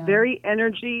 Yeah. Very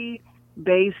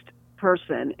energy-based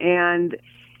person. And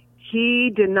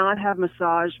he did not have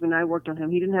massage when I worked on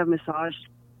him. He didn't have massage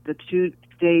the 2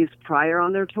 days prior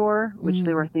on their tour, which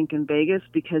they were thinking Vegas,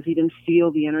 because he didn't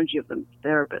feel the energy of the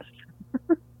therapist.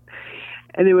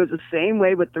 And it was the same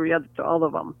way with all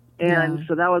of them. And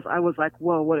so I was like,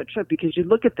 whoa, what a trip, because you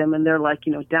look at them and they're like,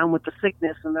 down with the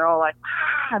sickness, and they're all like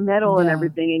metal and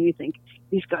everything. And you think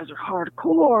these guys are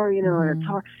hardcore, and it's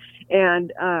hard.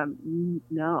 And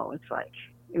no, it's like,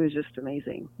 it was just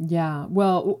amazing. Yeah.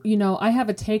 Well, I have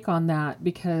a take on that,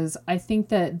 because I think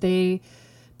that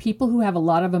people who have a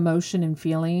lot of emotion and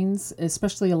feelings,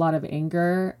 especially a lot of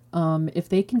anger, if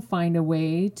they can find a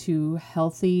way to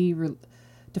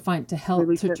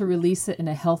release it in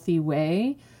a healthy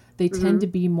way, they tend to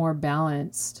be more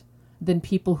balanced than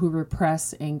people who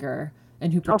repress anger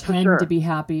and who pretend to be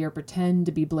happy or pretend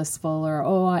to be blissful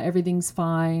or, everything's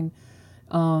fine.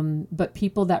 But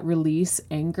people that release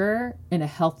anger in a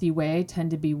healthy way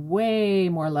tend to be way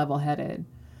more level-headed.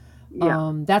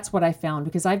 Yeah. That's what I found,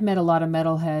 because I've met a lot of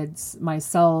metalheads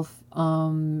myself.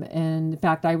 And in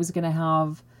fact, I was going to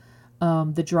have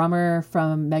the drummer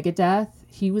from Megadeth.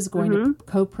 He was going to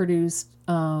co-produce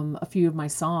a few of my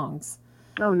songs.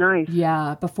 Oh, nice.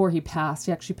 Yeah, before he passed.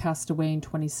 He actually passed away in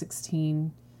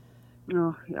 2016.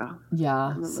 Oh, yeah.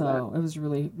 Yeah, so it was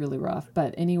really, really rough.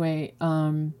 But anyway,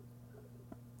 but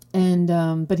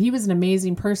he was an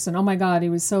amazing person. Oh my God, he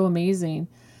was so amazing.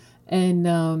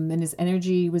 And his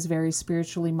energy was very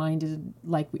spiritually minded,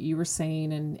 like what you were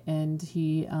saying, and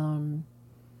he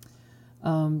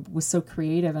was so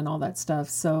creative and all that stuff.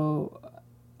 So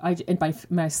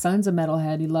my son's a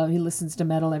metalhead. He listens to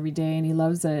metal every day, and he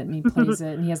loves it, and he plays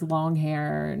it, and he has long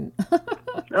hair, and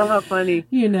oh, how funny.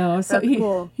 So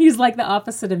cool. He's like the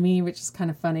opposite of me, which is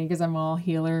kind of funny, because I'm all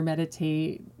healer,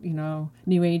 meditate,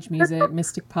 new age music,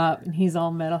 mystic pop, and he's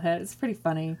all metalhead. It's pretty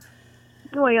funny.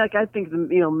 Well, I think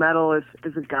metal is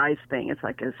a guy's thing. It's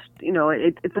like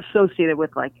it's associated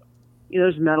with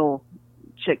there's metal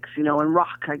chicks, and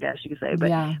rock, I guess you could say.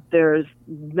 But there's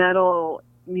metal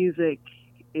music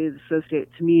is associated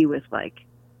to me with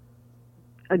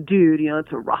a dude.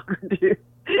 It's a rocker dude.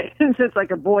 It's just like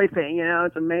a boy thing,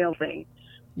 it's a male thing.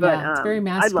 But it's very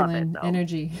masculine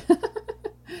energy.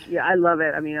 Yeah, I love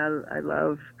it. I mean, I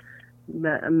love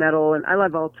metal, and I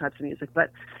love all types of music,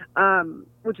 but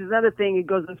which is another thing. It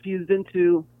goes infused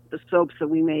into the soaps that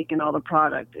we make, and all the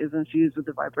product is infused with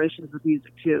the vibrations of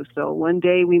music too. So one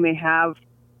day we may have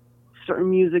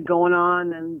certain music going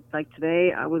on, and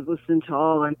today I was listening to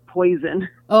all Poison.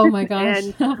 Oh my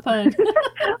gosh, how fun.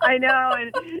 I know,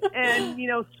 and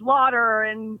Slaughter,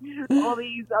 and all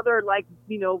these other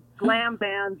glam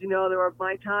bands, that were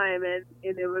my time, and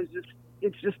it was just,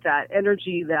 it's just that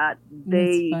energy that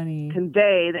they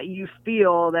convey, that you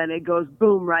feel, that it goes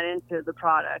boom right into the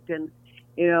product. And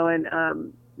then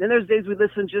there's days we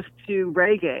listen just to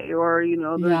reggae, or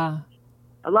there's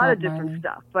a lot of different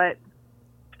stuff, but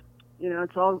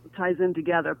it's all ties in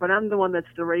together. But I'm the one that's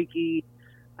the Reiki.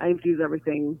 I infuse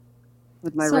everything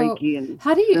with my Reiki. And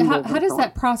how does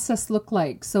that process look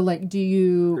like? So do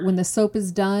you, when the soap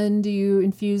is done, do you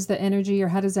infuse the energy, or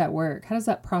how does that work? How does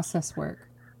that process work?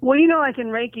 Well, in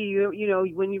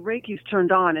Reiki, when your Reiki's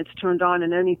turned on, it's turned on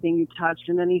in anything you touch,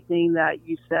 and anything that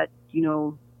you set,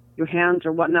 your hands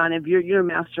or whatnot. If you're a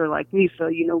master like me, so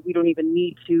we don't even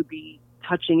need to be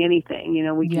touching anything.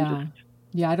 We can just.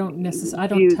 Yeah, I don't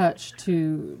touch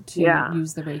to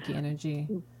use the Reiki energy.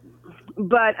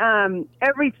 But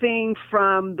everything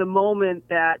from the moment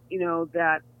that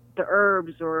that the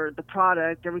herbs or the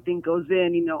product, everything goes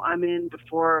in, I'm in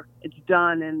before it's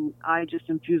done, and I just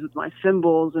infuse with my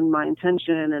symbols and my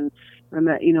intention, and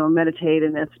meditate,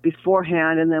 and that's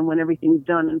beforehand. And then when everything's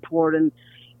done and poured and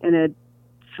it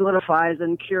solidifies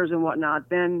and cures and whatnot,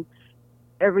 then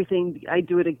everything, I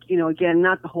do it, again,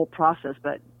 not the whole process,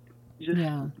 but just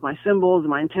my symbols,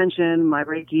 my intention, my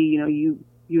Reiki, you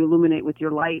illuminate with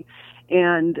your light.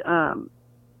 And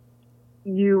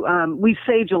we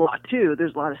sage a lot too.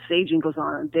 There's a lot of saging goes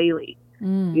on daily,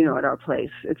 at our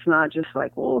place. It's not just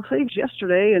sage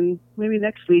yesterday and maybe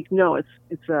next week. No, it's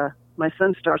my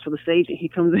son starts with the saging. He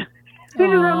comes in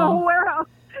around the whole warehouse.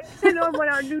 You know, when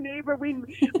our new neighbor, we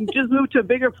just moved to a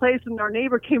bigger place, and our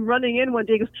neighbor came running in one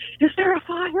day. Goes, "Is there a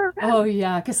fire?" Oh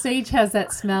yeah, because sage has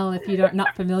that smell. If you're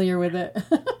not familiar with it.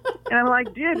 And I'm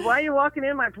like, "Dude, why are you walking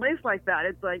in my place like that?"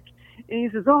 It's like, and he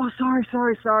says, "Oh,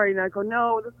 sorry." And I go,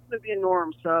 "No, this is gonna be a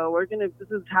norm. So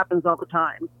this happens all the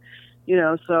time, you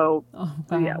know." So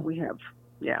yeah,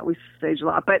 we sage a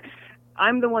lot, but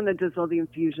I'm the one that does all the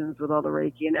infusions with all the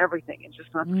Reiki and everything, and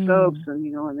just not the soaps and,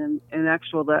 you know, and then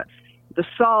actual the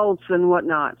salts and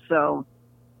whatnot. So.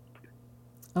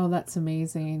 Oh, that's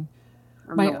amazing.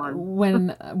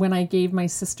 When I gave my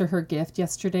sister her gift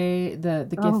yesterday,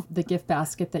 the gift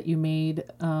basket that you made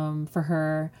for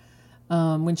her,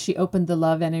 when she opened the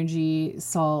love energy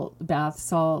bath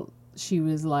salt, she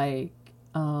was like,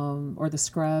 or the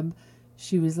scrub,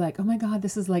 she was like, "Oh my God,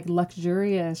 this is like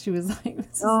luxurious." She was like,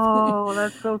 "That's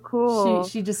so cool."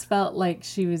 She just felt like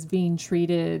she was being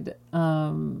treated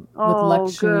with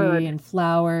luxury and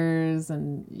flowers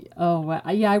and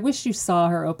I wish you saw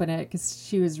her open it, because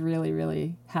she was really,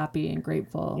 really happy and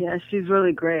grateful. Yeah, she's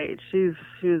really great. She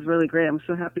was really great. I'm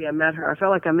so happy I met her. I felt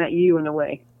like I met you in a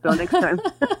way. So next time,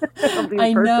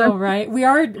 I know, right? We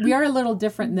are a little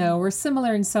different though. We're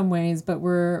similar in some ways, but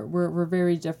we're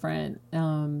very different.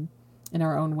 In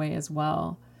our own way as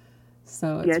well.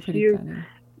 So it's pretty funny.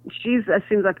 That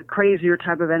seems like a crazier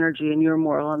type of energy, and you're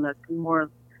more on the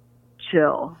more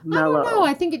chill, mellow. I don't know.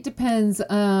 I think it depends.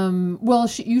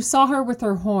 You saw her with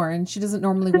her horn. She doesn't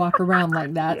normally walk around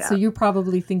like that. Yeah. So you're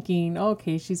probably thinking,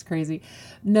 okay, she's crazy.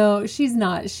 No, she's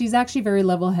not. She's actually very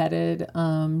level-headed.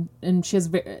 And she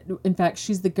has, in fact,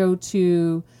 she's the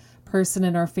go-to person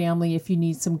in our family if you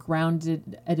need some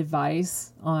grounded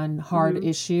advice on hard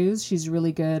issues. She's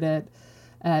really good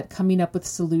at coming up with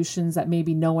solutions that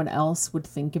maybe no one else would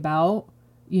think about,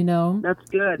 you know. That's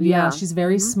good. Yeah, she's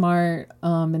very smart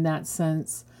in that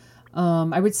sense.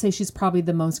 I would say she's probably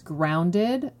the most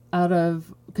grounded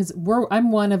because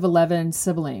I'm one of 11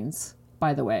 siblings,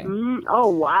 by the way. Oh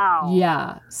wow.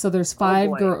 Yeah, so there's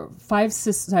five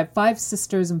sisters. I have 5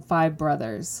 sisters and 5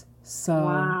 brothers.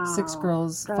 So 6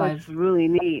 girls, 5. That's really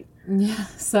neat. Yeah.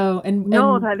 So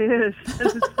that is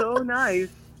so nice.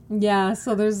 Yeah.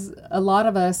 So there's a lot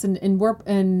of us, and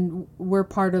we're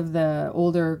part of the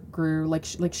older group.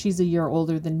 Like she's a year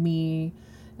older than me,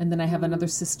 and then I have another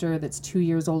sister that's 2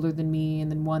 years older than me, and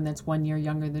then one that's 1 year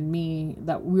younger than me.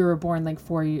 That we were born like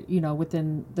 4,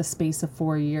 within the space of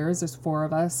 4 years. There's 4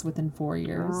 of us within 4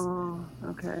 years. Oh,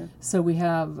 okay. So we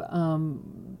have.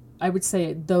 I would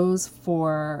say us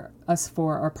 4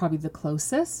 are probably the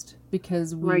closest,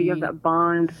 because where you have that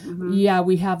bond. Mm-hmm. Yeah,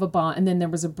 we have a bond, and then there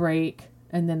was a break,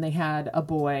 and then they had a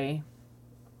boy,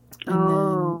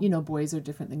 and then boys are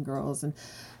different than girls, and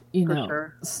For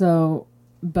sure. So,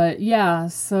 but yeah,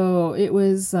 so it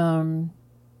was.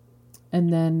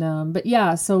 And then,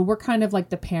 so we're kind of like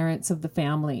the parents of the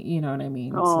family, you know what I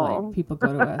mean? So like people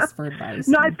go to us for advice.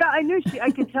 No, I knew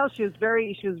I could tell she was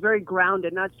very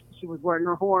grounded. Not she was wearing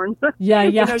her horn. Yeah.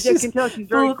 I can tell she's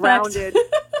very grounded.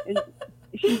 And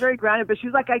she's very grounded, but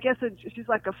she's like, I guess she's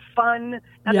like a fun,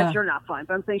 not that you're not fun,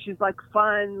 but I'm saying she's like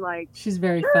fun, like. She's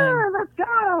very fun. Let's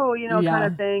go, kind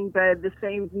of thing. But at the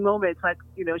same moment, it's like,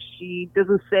 she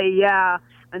doesn't say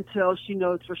until she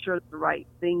knows for sure it's the right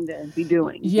thing to be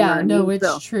doing. Yeah,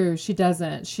 it's true. She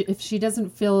doesn't. If she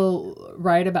doesn't feel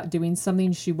right about doing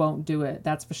something, she won't do it.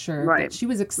 That's for sure. Right. But she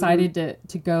was excited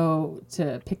to go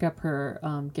to pick up her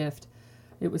gift.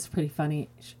 It was pretty funny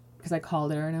because I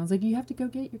called her and I was like, "You have to go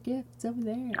get your gift. It's over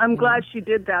there." I'm glad she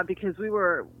did that, because we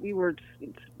were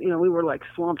like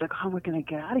swamped. Like, how are we going to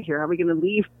get out of here? How are we going to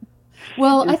leave?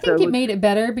 Well, I think it made it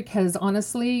better because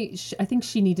honestly, I think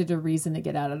she needed a reason to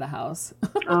get out of the house.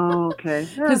 Oh, okay.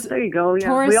 Because there you go. Yeah,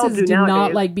 Tauruses do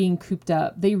not like being cooped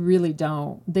up. They really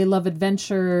don't. They love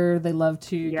adventure. They love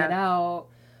to get out.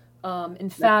 In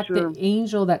fact, the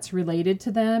angel that's related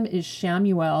to them is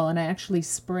Shamuel, and I actually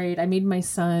I made my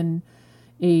son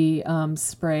a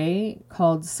spray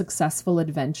called Successful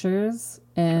Adventures,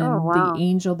 and the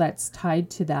angel that's tied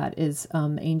to that is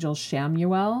Angel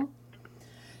Shamuel.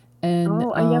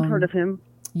 And I have heard of him.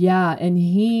 Yeah, and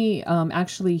he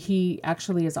actually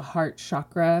is a heart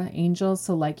chakra angel,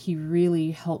 so like he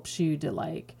really helps you to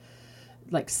like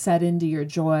set into your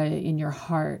joy in your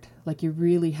heart. Like, it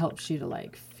really helps you to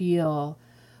like feel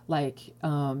like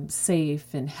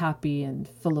safe and happy and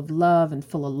full of love and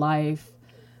full of life.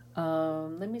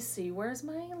 Let me see, where's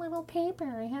my little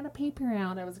paper? I had a paper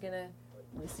out. Let me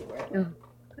see where it is.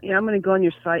 Yeah, I'm going to go on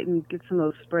your site and get some of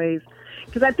those sprays,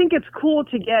 because I think it's cool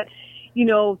to get,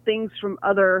 things from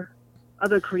other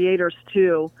creators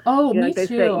too. Oh, me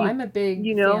too. I'm a big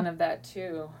fan of that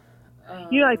too.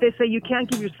 Like they say, you can't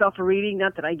give yourself a reading.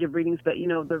 Not that I give readings, but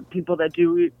the people that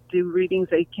do readings,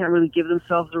 they can't really give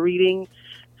themselves a reading.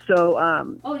 So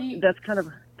that's kind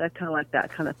of like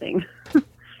that kind of thing.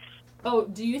 Oh,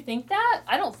 do you think that?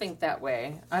 I don't think that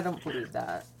way. I don't believe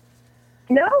that.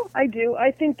 No, I do.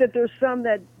 I think that there's some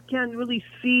that can't really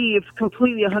see if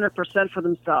completely 100% for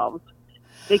themselves.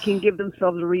 They can give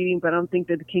themselves a reading, but I don't think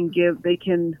that they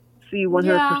can see 100%.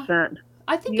 Yeah,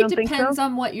 I think it depends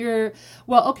on what you're.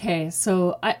 Well, okay,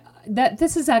 so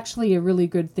this is actually a really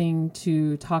good thing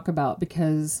to talk about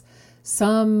because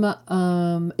some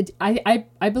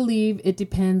I believe it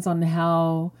depends on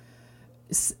how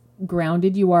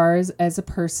grounded you are as a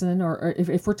person, or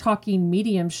if we're talking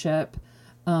mediumship.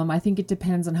 I think it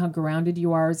depends on how grounded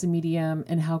you are as a medium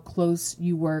and how close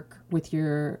you work with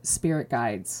your spirit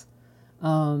guides.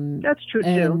 That's true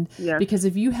too. Yeah. Because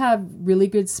if you have really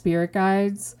good spirit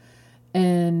guides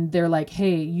and they're like,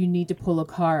 hey, you need to pull a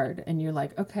card, and you're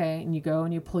like, okay, and you go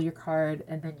and you pull your card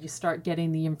and then you start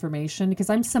getting the information, because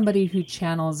I'm somebody who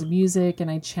channels music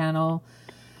and I channel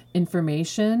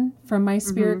information from my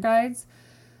spirit guides.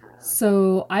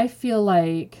 So I feel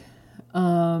like,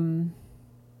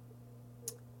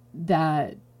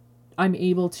 that I'm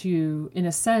able to, in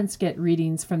a sense, get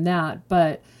readings from that.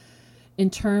 But in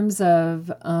terms of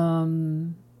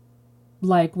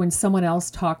like when someone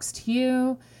else talks to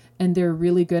you and they're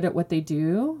really good at what they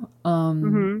do,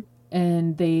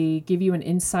 and they give you an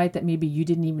insight that maybe you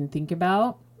didn't even think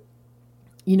about,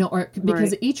 or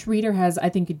because each reader has, I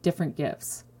think, different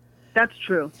gifts. That's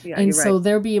true. Yeah, and so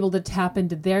they'll be able to tap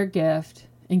into their gift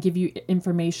and give you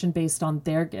information based on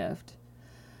their gift.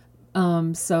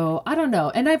 So I don't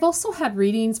know. And I've also had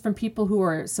readings from people who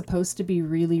are supposed to be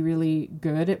really, really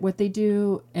good at what they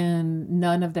do, and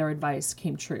none of their advice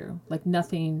came true. Like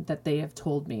nothing that they have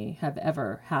told me have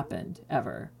ever happened,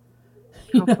 ever.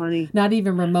 How funny. Not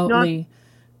even remotely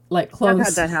like close. I've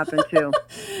had that happen too.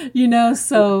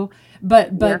 So,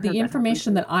 but the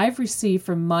information that I've received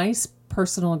from my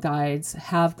personal guides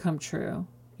have come true,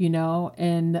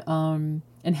 and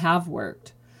have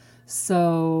worked.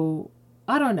 So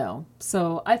I don't know.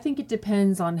 So I think it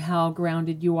depends on how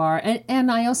grounded you are.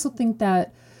 And I also think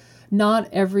that not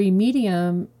every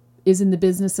medium is in the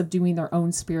business of doing their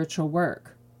own spiritual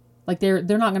work. Like they're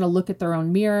not going to look at their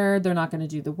own mirror. They're not going to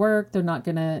do the work. They're not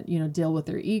going to, deal with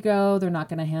their ego. They're not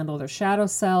going to handle their shadow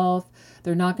self.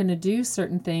 They're not going to do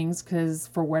certain things because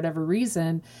for whatever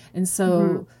reason. And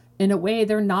so in a way,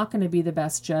 they're not going to be the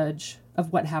best judge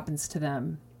of what happens to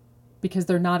them because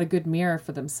they're not a good mirror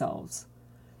for themselves.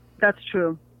 That's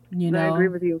true. I agree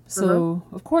with you. So,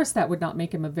 of course, that would not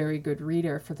make him a very good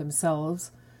reader for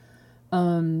themselves.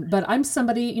 But I'm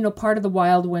somebody, part of the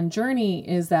Wild One journey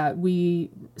is that we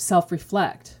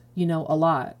self-reflect, a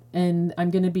lot. And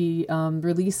I'm going to be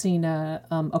releasing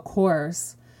a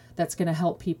course that's going to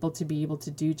help people to be able to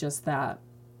do just that,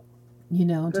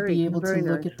 to be able to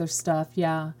look at their stuff.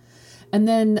 Yeah. And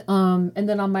then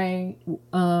on my...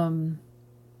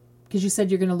 because you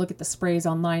said you're going to look at the sprays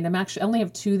online. I only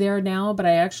have 2 there now, but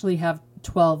I actually have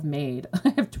 12 made.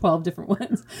 I have 12 different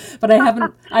ones, but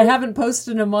I haven't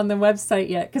posted them on the website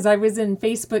yet because I was in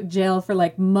Facebook jail for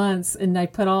like months, and I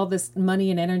put all this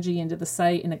money and energy into the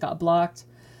site, and it got blocked.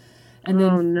 And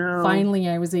then finally,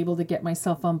 I was able to get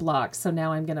myself unblocked. So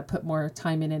now I'm going to put more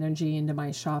time and energy into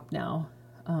my shop now.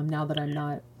 Now that I'm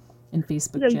not in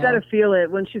Facebook jail. You got to feel it.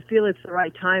 Once you feel it's the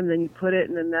right time, then you put it,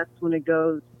 and then that's when it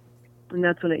goes. And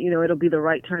that's when it'll be the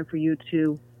right time for you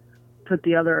to put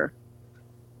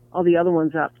all the other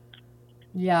ones up.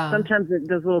 Yeah. Sometimes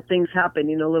those little things happen,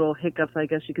 little hiccups, I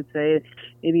guess you could say.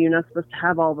 Maybe you're not supposed to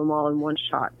have all of them all in one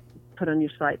shot put on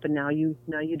your site, but now you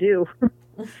do.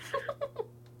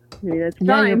 Maybe that's time.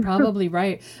 Yeah, you're probably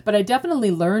right. But I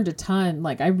definitely learned a ton.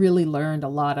 Like I really learned a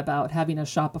lot about having a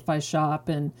Shopify shop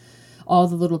and all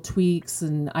the little tweaks.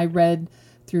 And I read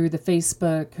through the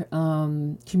Facebook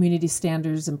community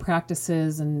standards and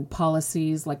practices and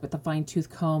policies, like with a fine-tooth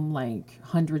comb, like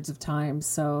hundreds of times.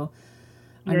 So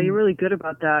you're really good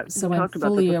about that. So I'm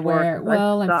fully aware.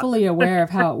 Well, I'm fully aware of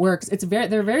how it works.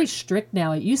 They're very strict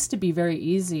now. It used to be very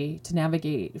easy to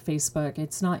navigate Facebook.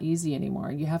 It's not easy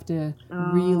anymore. You have to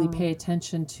really pay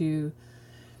attention to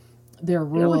their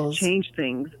rules.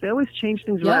 They always change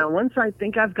things around. Once I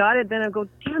think I've got it, then I go,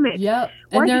 damn it. Yep.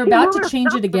 And they're about to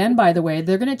change it again, by the way.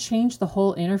 They're going to change the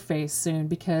whole interface soon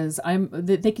because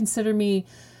they consider me,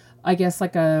 I guess,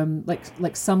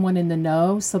 like someone in the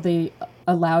know. So they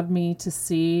allowed me to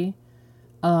see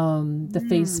the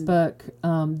Facebook,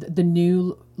 the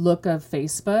new look of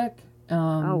Facebook.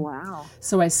 Oh, wow.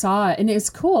 So I saw it, and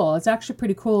it's cool. It's actually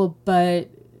pretty cool, but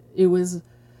it was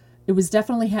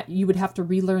definitely, you would have to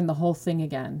relearn the whole thing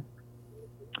again.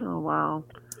 Oh, wow.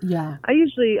 Yeah. I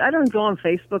don't go on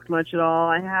Facebook much at all.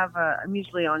 I'm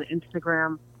usually on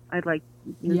Instagram. I like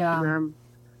Yeah. Instagram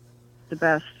the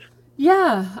best.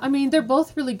 Yeah. I mean, they're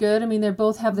both really good. I mean, they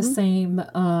both have the Mhm. same,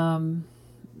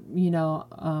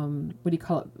 what do you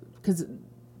call it? Because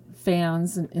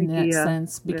fans in that Idea.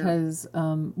 sense, Yeah. because,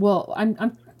 well,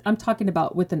 I'm talking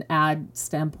about with an ad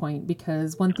standpoint,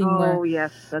 because one thing Oh,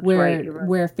 yes, that's right. You're right.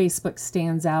 where Facebook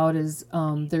stands out is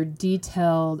they're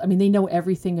detailed. I mean, they know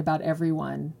everything about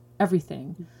everyone,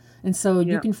 everything. And so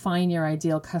you Yeah. can find your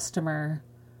ideal customer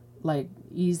like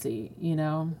easy, you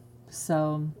know?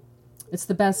 So it's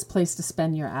the best place to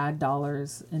spend your ad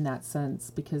dollars in that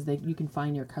sense, because you can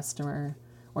find your customer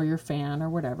or your fan or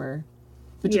whatever.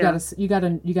 But Yeah. you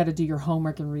gotta do your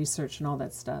homework and research and all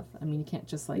that stuff. I mean, you can't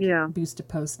just like Yeah. boost a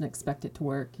post and expect it to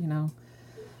work, you know?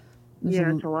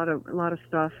 It's a lot of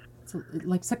stuff. It's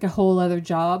like a whole other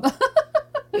job.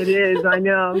 It is. I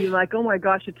know. You're like, oh my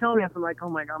gosh, you're telling me. I'm like, oh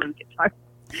my god, I'm gonna get tired.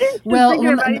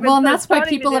 And that's why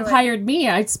people have it. hired me.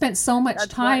 I spent so much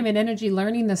That's time why. and energy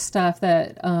learning this stuff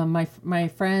that my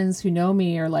friends who know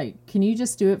me are like, can you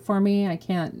just do it for me? I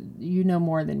can't. You know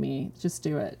more than me. Just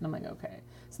do it. And I'm like, okay.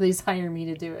 So they just hire me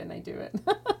to do it, and I do it.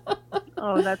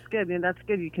 Oh, that's good. And that's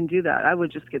good. You can do that. I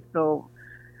would just get so.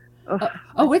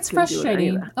 Oh, it's couldn't do it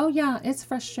frustrating. either. Oh yeah, it's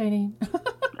frustrating.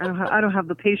 I don't have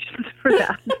the patience for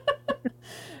that.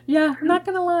 Yeah, I'm not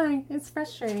gonna lie, it's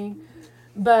frustrating.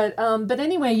 But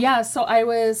anyway, yeah. So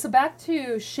back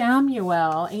to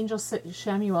Shamuel, Angel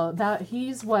Shamuel. That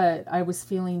he's what I was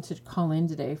feeling to call in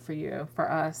today for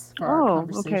us, for our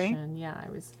conversation. Okay. Yeah, I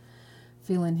was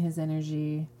feeling his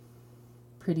energy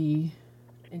pretty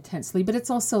intensely. But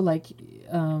it's also like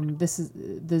this is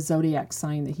the zodiac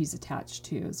sign that he's attached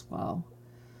to as well.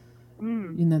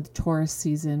 You know, the Taurus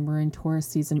season. We're in Taurus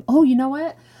season. Oh, you know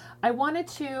what? I wanted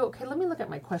to. Okay, let me look at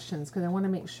my questions because I want to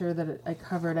make sure that I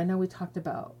covered. I know we talked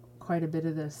about quite a bit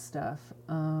of this stuff.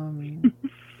 I want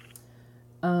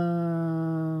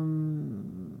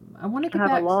to get back.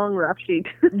 I have a long rap sheet.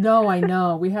 No, I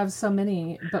know we have so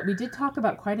many, but we did talk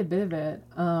about quite a bit of it.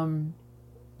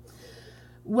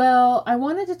 Well, I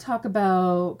wanted to talk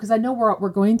about, because I know we're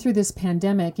going through this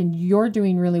pandemic, and you're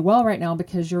doing really well right now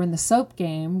because you're in the soap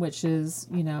game, which is,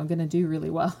 you know, going to do really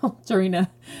well during a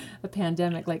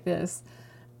pandemic like this.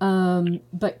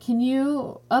 But can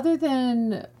you, other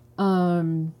than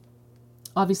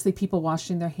obviously people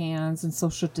washing their hands and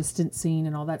social distancing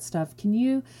and all that stuff, can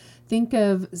you think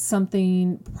of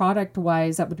something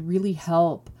product-wise that would really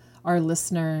help our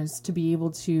listeners to be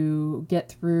able to get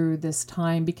through this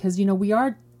time? Because, you know, we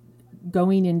are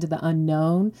going into the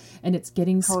unknown, and it's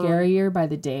getting scarier by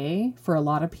the day for a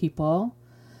lot of people.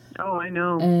 Oh, I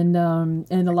know. And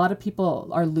a lot of people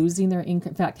are losing their income.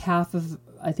 In fact, half of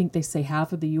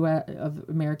the U.S. of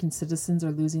American citizens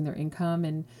are losing their income,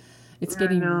 and it's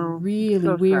getting really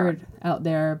so weird out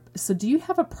there. So do you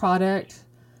have a product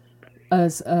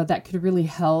that could really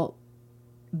help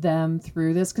them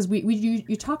through this? Because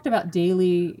you talked about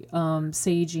daily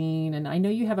saging, and I know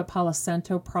you have a Palo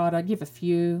Santo product. You have a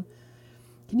few.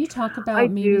 Can you talk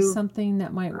about something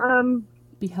that might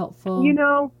be helpful? You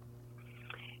know,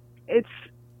 it's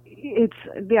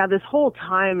this whole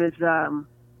time is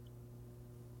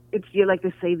it's, you like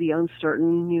to say, the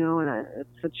uncertain, you know, and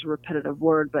it's such a repetitive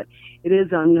word, but it is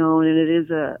unknown, and it is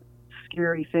a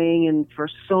scary thing, and for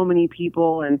so many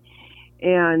people, and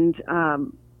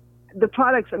the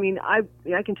products, I mean, I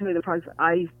can tell you the products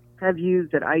I have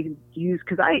used that I use,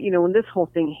 because when this whole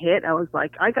thing hit, I was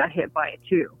like, I got hit by it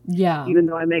too. Yeah. Even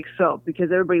though I make soap,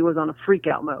 because everybody was on a freak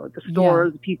out mode. The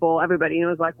stores, people, everybody, it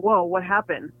was like, whoa, what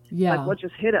happened? Yeah. Like, what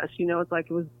just hit us? It's like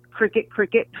it was cricket for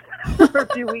a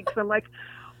few weeks. I'm like,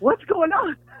 what's going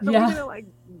on? Are we gonna like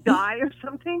die or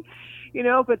something?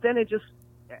 But then it just,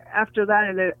 after that,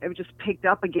 and it just picked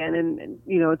up again, and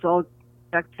it's all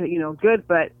back to, good.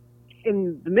 But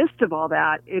in the midst of all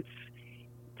that, it's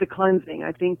the cleansing.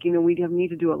 I think, we need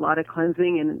to do a lot of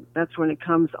cleansing, and that's when it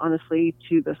comes, honestly,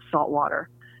 to the salt water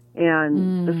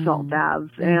and the salt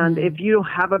baths. Mm-hmm. And if you don't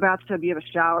have a bathtub, you have a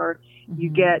shower,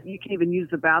 you can even use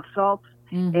the bath salts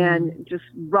and just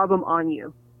rub them on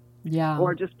you. Yeah.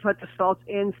 Or just put the salts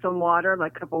in some water,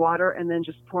 like a cup of water, and then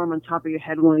just pour them on top of your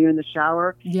head while you're in the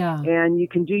shower. Yeah. And you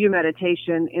can do your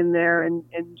meditation in there and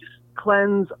just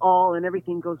cleanse all, and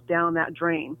everything goes down that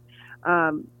drain.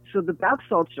 So the bath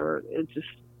salts are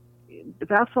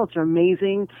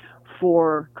amazing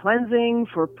for cleansing,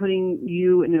 for putting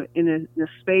you in a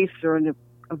space or in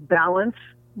a balance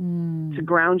to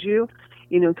ground you,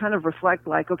 kind of reflect,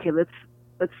 like, okay, let's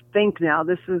think now.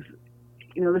 This is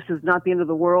not the end of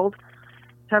the world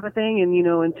type of thing. And,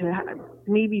 and to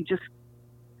maybe just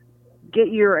get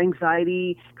your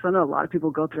anxiety, because I know a lot of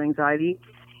people go through anxiety,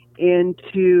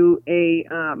 into a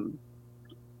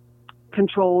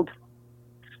controlled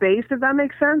space, if that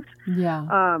makes sense.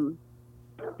 Yeah.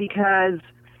 Because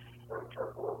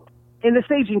in the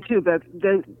staging too, but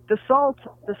the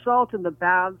salt and the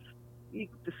baths, the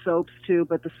soaps too,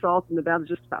 but the salt and the baths is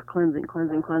just about cleansing.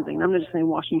 And I'm not just saying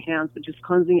washing hands, but just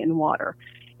cleansing in water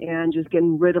and just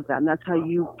getting rid of that. And that's how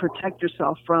you protect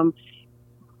yourself from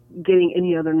getting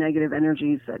any other negative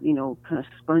energies that, you know, kind of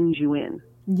sponge you in.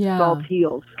 Yeah. Salt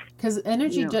heals. Because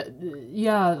energy,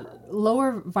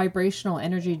 lower vibrational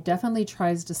energy definitely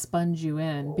tries to sponge you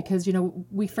in, because, you know,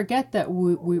 we forget that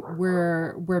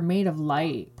we're made of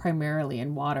light primarily,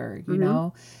 and water, you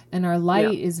know, and our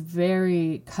light is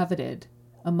very coveted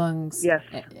amongst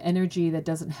energy that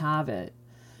doesn't have it.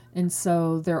 And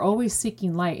so they're always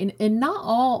seeking light. And not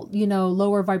all, you know,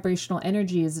 lower vibrational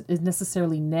energy is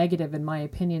necessarily negative, in my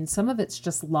opinion. Some of it's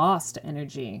just lost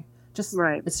energy.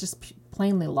 It's just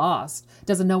plainly lost.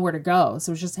 Doesn't know where to go.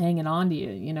 So it's just hanging on to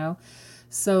you, you know?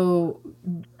 So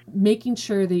making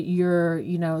sure that you're,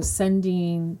 you know,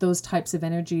 sending those types of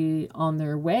energy on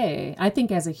their way. I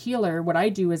think as a healer, what I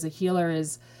do as a healer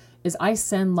is I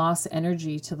send lost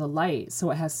energy to the light, so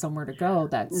it has somewhere to go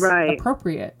that's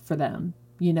appropriate for them.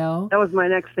 You know, that was my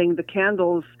next thing. The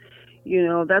candles, you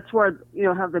know, that's where, you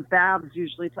know, have the baths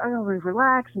usually. It's,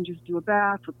 relax and just do a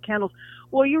bath with candles.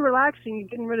 Well, you're relaxing, you're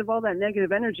getting rid of all that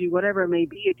negative energy, whatever it may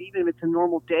be, even if it's a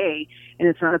normal day and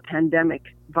it's not a pandemic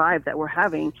vibe that we're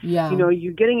having. Yeah. You know,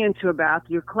 you're getting into a bath,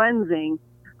 you're cleansing,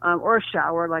 or a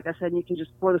shower, like I said, and you can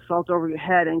just pour the salt over your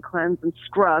head and cleanse and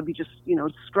scrub. You just, you know,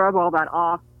 scrub all that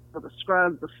off, the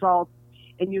scrub, the salt,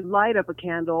 and you light up a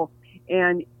candle,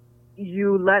 and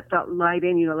you let that light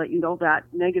in, you know, let you know that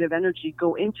negative energy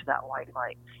go into that white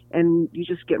light, and you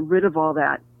just get rid of all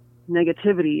that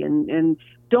negativity, and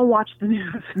don't watch the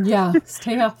news. Yeah,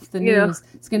 stay off the news. Know,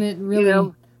 it's going to really, you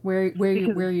know,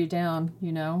 wear you down,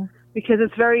 you know, because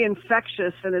it's very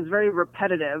infectious and it's very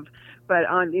repetitive, but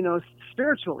on, you know,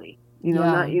 spiritually, you know,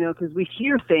 not, you know, because we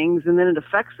hear things and then it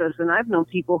affects us. And I've known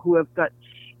people who have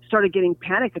started getting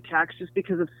panic attacks just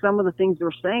because of some of the things they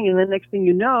were saying, and the next thing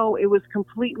you know, it was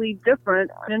completely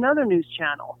different on another news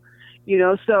channel, you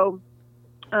know. So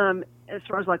as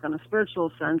far as like on a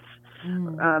spiritual sense,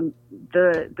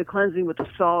 the cleansing with the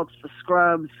salts, the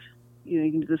scrubs, you know,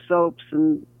 you can do the soaps,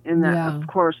 and that, of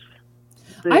course,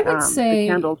 I would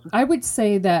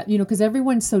say that, you know, because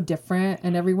everyone's so different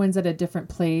and everyone's at a different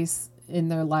place in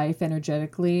their life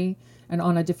energetically and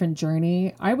on a different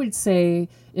journey. I would say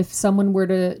if someone were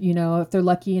to, you know, if they're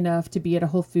lucky enough to be at a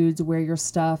Whole Foods where your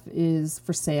stuff is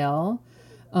for sale,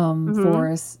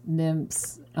 Forest,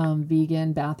 Nymphs,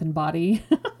 Vegan, Bath and Body.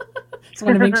 Just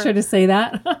want to make sure to say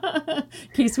that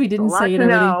in case we didn't say it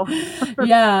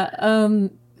already.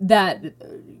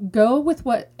 That go with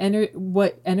what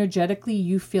energetically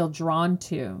you feel drawn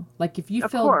to. Like if you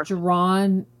feel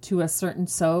drawn to a certain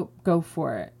soap, go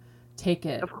for it. Take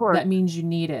it. Of course. That means you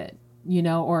need it, you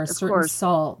know, or a certain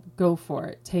salt, go for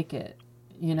it. Take it,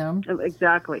 you know?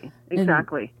 Exactly.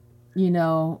 And, you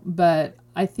know, but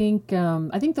I think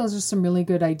those are some really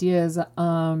good ideas.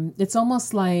 It's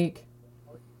almost like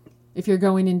if you're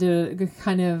going into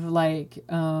kind of like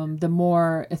the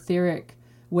more etheric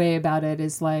way about it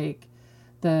is like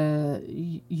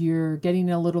you're getting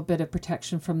a little bit of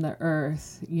protection from the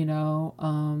earth, you know,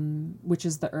 which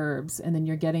is the herbs, and then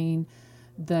you're getting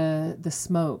the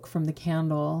smoke from the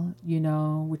candle, you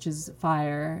know, which is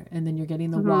fire, and then you're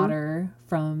getting the water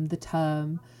from the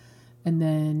tub, and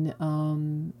then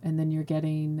you're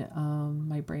getting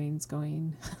my brain's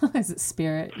going is it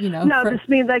spirit, you know? No, this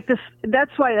means like this. That's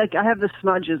why like I have the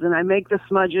smudges, and I make the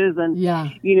smudges, and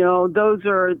you know,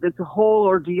 it's a whole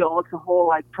ordeal. It's a whole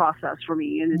like process for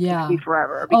me, and it takes me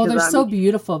forever. Oh, they're so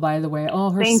beautiful, by the way. Oh,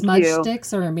 her smudge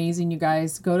sticks are amazing. You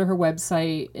guys go to her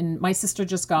website, and my sister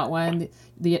just got one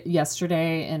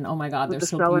yesterday, and oh my God, they're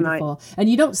so beautiful. And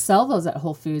you don't sell those at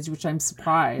Whole Foods, which I'm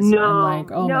surprised. No, I'm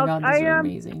like, oh my God, these are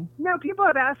amazing. No, people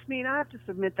have asked me, and I have to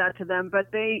submit that to them,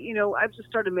 but they, you know, I've just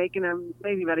started making them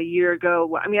maybe about a year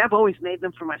ago. I mean, I've always made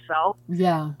them for myself.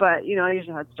 Yeah. But, you know, I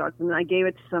usually had starts, and then I gave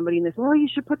it to somebody, and they said, well, you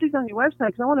should put these on your website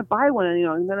because I want to buy one, and, you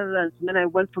know, and then I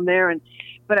went from there.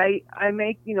 But I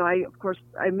make, you know, I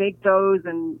make those,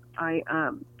 and I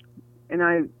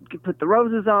could put the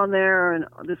roses on there, and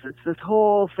this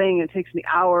whole thing. It takes me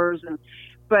hours,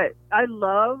 but I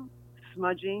love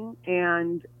smudging,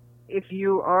 and if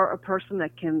you are a person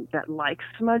that likes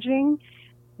smudging,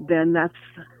 then that's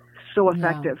so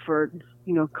effective for,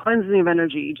 you know, cleansing of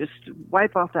energy. Just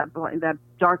wipe off that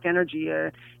dark energy,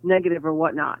 negative or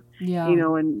whatnot. Yeah. You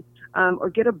know, and or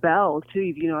get a bell too,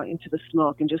 into the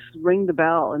smoke and just ring the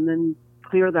bell and then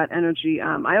clear that energy.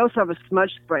 I also have a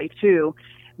smudge spray too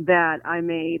that I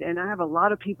made, and I have a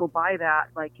lot of people buy that,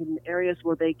 like in areas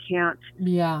where they can't,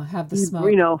 have the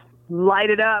smoke, light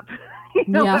it up,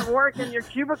 at work in your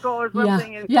cubicle or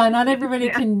something. Yeah, not everybody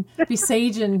can be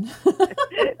saging.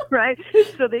 Right?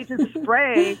 So they just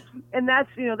spray, and that's,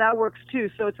 that works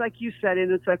too. So it's like you said,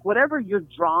 and it's like whatever you're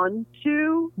drawn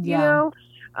to,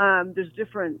 there's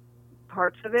different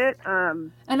parts of it.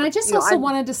 And I just also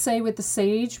wanted to say with the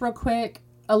sage real quick,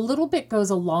 a little bit goes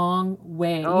a long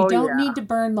way. You don't need to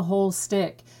burn the whole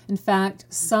stick. In fact,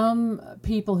 some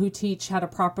people who teach how to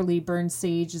properly burn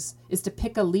sage is to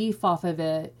pick a leaf off of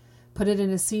it, put it in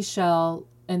a seashell,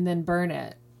 and then burn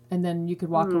it. And then you could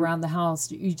walk around the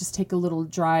house. You just take a little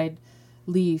dried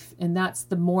leaf, and that's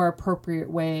the more appropriate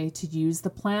way to use the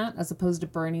plant as opposed to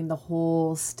burning the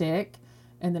whole stick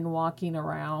and then walking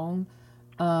around.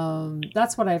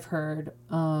 That's what I've heard.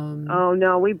 Oh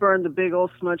no, we burned the big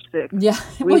old smudge stick. Yeah,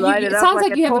 it sounds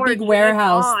like you have a big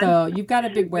warehouse, though. You've got a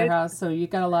big warehouse, so you've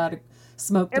got a lot of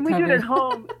smoke to cover. And we do it at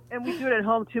home. And we do it at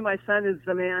home too. My son is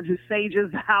the man who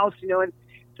sages the house, and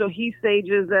so he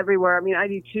sages everywhere. I mean, I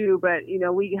do too, but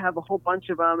we have a whole bunch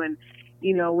of them, and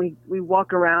we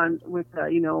walk around with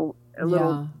a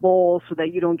little bowl so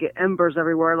that you don't get embers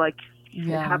everywhere, like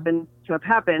it happened to have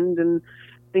happened, and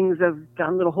things have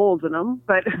gotten little holes in them,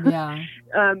 but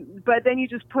but then you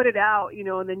just put it out,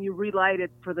 and then you relight it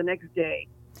for the next day.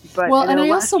 But and I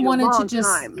also wanted to just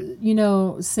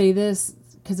say this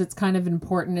because it's kind of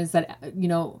important, is that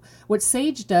what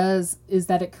sage does is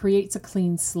that it creates a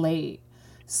clean slate.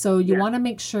 So you want to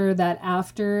make sure that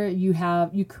after you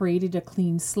created a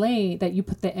clean slate, that you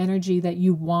put the energy that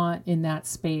you want in that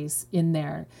space in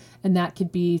there, and that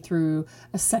could be through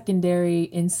a secondary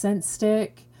incense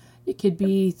stick. It could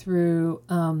be through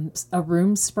a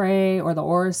room spray or the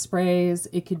aura sprays.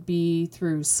 It could be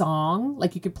through song,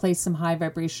 like you could play some high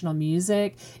vibrational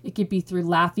music. It could be through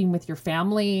laughing with your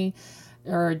family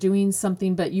or doing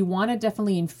something, but you want to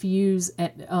definitely infuse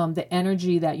the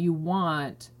energy that you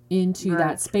want into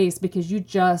that space, because you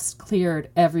just cleared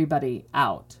everybody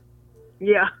out.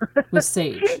 Yeah. With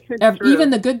sage. Even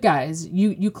the good guys,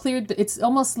 you cleared it's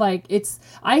almost like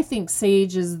I think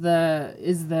sage is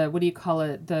the what do you call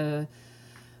it? The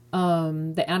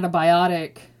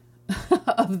antibiotic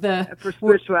of for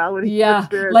spirituality. Yeah.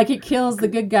 Like it kills the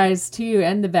good guys too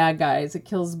and the bad guys. It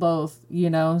kills both,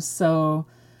 so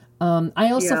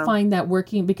I also find that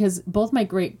working, because both my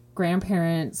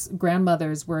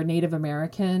grandmothers were Native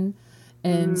American,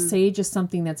 and sage is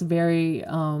something that's very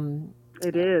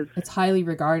it is. It's highly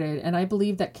regarded, and I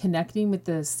believe that connecting with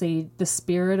the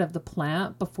spirit of the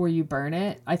plant before you burn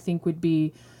it, I think would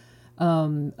be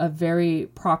a very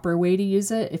proper way to use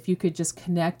it. If you could just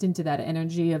connect into that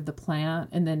energy of the plant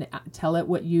and then tell it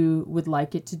what you would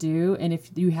like it to do, and if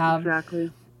you have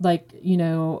certain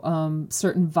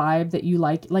vibe that you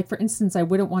like for instance, I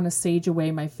wouldn't want to sage away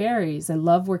my fairies. I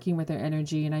love working with their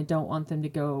energy, and I don't want them to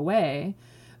go away,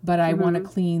 but I want to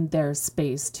clean their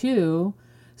space too.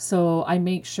 So I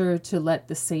make sure to let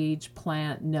the sage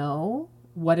plant know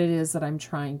what it is that I'm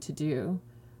trying to do.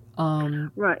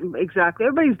 Right, exactly.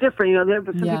 Everybody's different,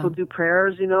 some people do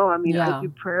prayers, I do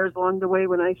prayers along the way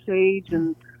when I sage,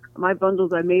 and my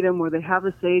bundles, I made them where they have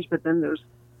the sage, but then there's,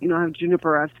 I have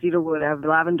juniper, I have cedarwood, I have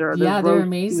lavender. Yeah, they're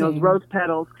amazing. Rose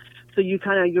petals. So you're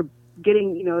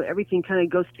getting, everything kind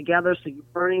of goes together. So you're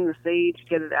burning the sage,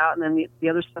 get it out, and then the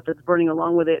other stuff that's burning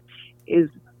along with it is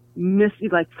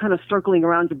kind of circling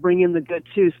around to bring in the good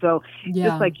too. So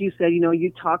just like you said,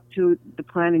 you talk to the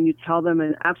plant and you tell them,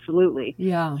 and absolutely.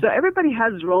 Yeah. So everybody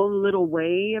has their own little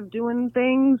way of doing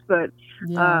things, but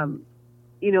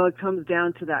it comes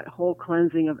down to that whole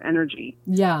cleansing of energy.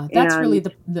 Yeah, that's really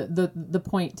the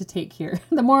point to take here.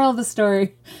 The moral of the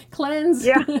story: cleanse.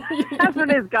 Yeah, that's what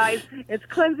it is, guys. It's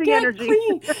cleansing energy.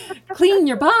 Clean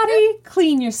your body,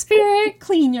 clean your spirit,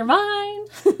 clean your mind.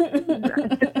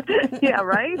 Yeah,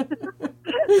 right.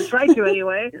 Try to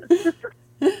anyway.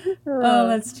 Oh,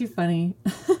 that's too funny.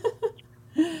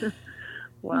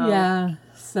 Wow. Yeah.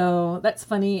 So that's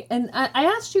funny. And I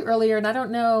asked you earlier, and I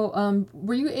don't know,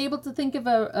 were you able to think of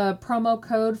a promo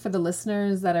code for the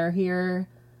listeners that are here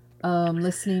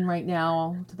listening right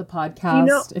now to the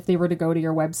podcast, if they were to go to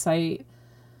your website?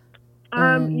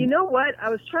 You know what? I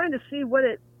was trying to see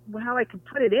how I could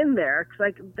put it in there,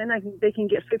 because they can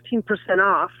get 15%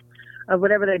 off of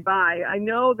whatever they buy. I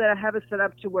know that I have it set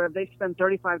up to where if they spend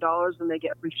 $35 and they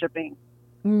get free shipping.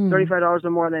 $35 or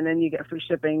more, then you get free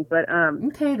shipping. But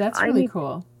okay, that's really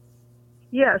cool.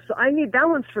 Yeah, so I need that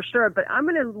one's for sure. But I'm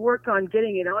going to work on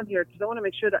getting it on here, because I want to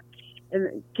make sure that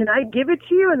And can I give it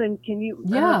to you? And then can you?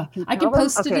 Yeah, I can tell them?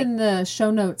 post it Okay. in the show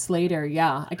notes later.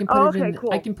 Yeah, I can put Oh, it okay, in. I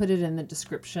cool. can put it in the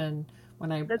description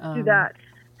when I. Let's do that.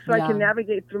 So I can Yeah.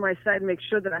 navigate through my site and make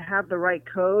sure that I have the right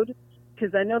code,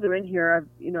 because I know they're in here.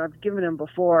 I've given them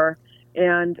before,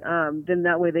 and then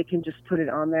that way they can just put it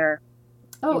on there.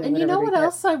 Oh, and you whatever know they what get.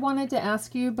 else I wanted to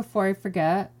ask you before I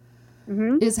forget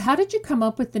Mm-hmm. is how did you come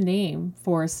up with the name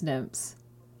Forest Nymphs?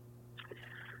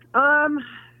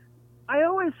 I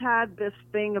always had this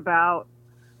thing about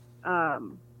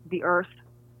the earth,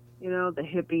 the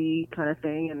hippie kind of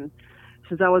thing, and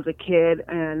since I was a kid,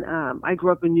 and I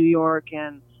grew up in New York,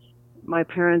 and my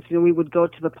parents, we would go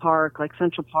to the park, like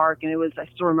Central Park, and I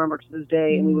still remember to this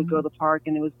day, and we would go to the park,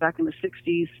 and it was back in the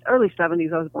 60s, early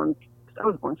 70s. I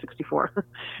was born 64,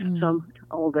 so I'm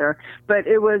old there. But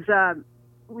it was,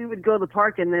 we would go to the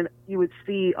park, and then you would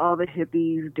see all the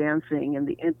hippies dancing, and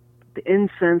the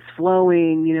incense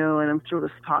flowing, and I'm sure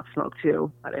there's pot smoke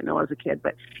too. I didn't know as a kid,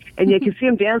 and you could see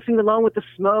them dancing along with the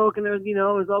smoke, and there was, it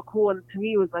was all cool. And to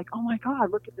me, it was like, oh my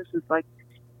God, look at this! It's like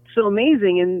so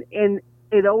amazing. And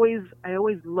I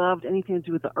always loved anything to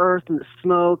do with the earth and the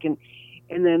smoke, and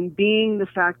then being the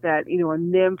fact that a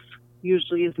nymph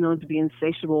usually is known to be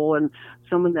insatiable and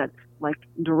someone that's like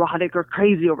neurotic or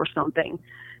crazy over something.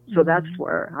 So that's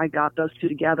where I got those two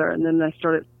together, and then I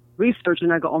started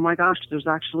researching. I go, oh my gosh, there's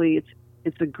actually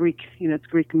it's a Greek, it's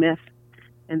Greek myth,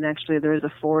 and actually there is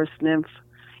a forest nymph,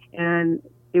 and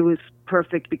it was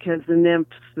perfect because the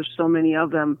nymphs, there's so many of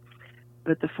them,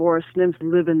 but the forest nymphs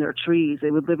live in their trees.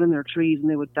 They would live in their trees and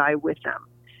they would die with them.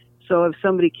 So if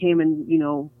somebody came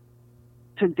and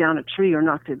took down a tree or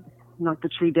knocked the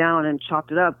tree down and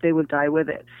chopped it up, they would die with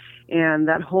it. And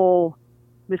that whole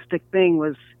mystic thing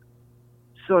was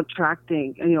so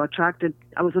attracting,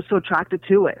 I was just so attracted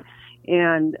to it.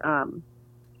 And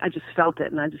I just felt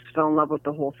it, and I just fell in love with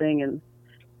the whole thing, and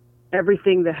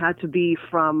everything that had to be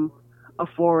from a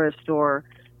forest or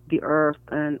the earth.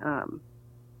 And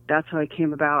that's how it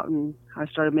came about, and I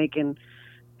started making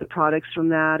the products from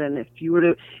that. And if you were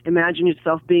to imagine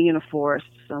yourself being in a forest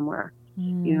somewhere,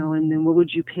 and then what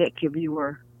would you pick if you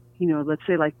were, let's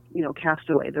say like,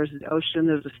 Castaway, there's the ocean,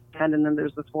 there's the sand, and then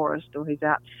there's the forest, or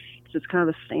that. So it's kind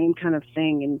of the same kind of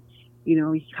thing. And,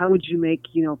 how would you make,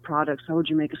 products? How would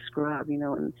you make a scrub,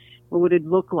 and what would it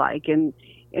look like? And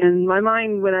in my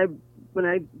mind, when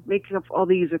I make up all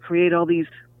these or create all these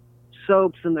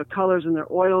soaps and their colors and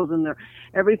their oils and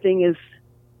everything is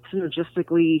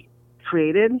synergistically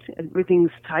created.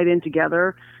 Everything's tied in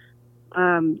together,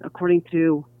 according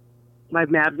to my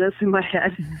madness in my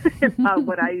head about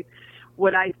what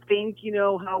I think,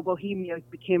 how Bohemia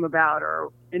became about,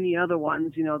 or any other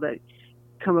ones, that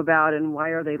come about, and why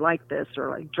are they like this, or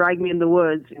like Drag Me in the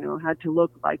Woods, had to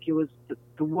look like it was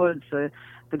the woods, the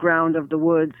ground of the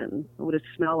woods, and what would it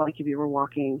smell like if you were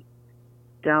walking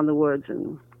down the woods.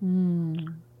 And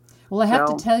well, I have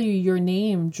to tell you, your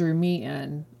name drew me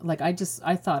in. Like I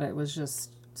thought it was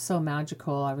just so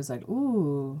magical. I was like,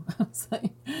 ooh. I was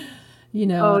like, and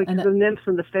the nymphs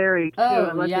and the fairy too.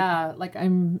 Oh yeah,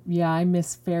 I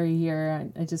miss fairy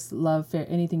here. I just love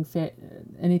anything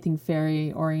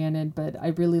fairy oriented. But I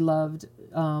really loved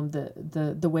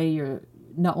the way you're,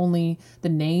 not only the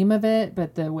name of it,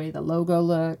 but the way the logo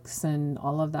looks and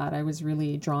all of that. I was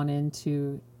really drawn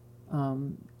into.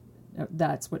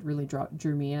 That's what really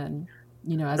drew me in.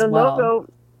 As the well.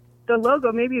 The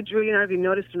logo, maybe it drew you. I don't know if you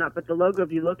noticed or not, but the logo,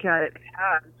 if you look at it,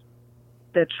 has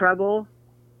the treble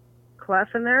clef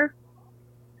in there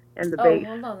and the bass.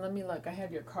 Hold on, let me look. I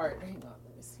have your card. Hang on,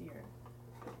 let me see here.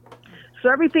 So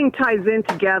everything ties in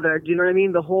together. Do you know what I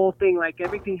mean? The whole thing, like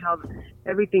how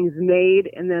everything's made,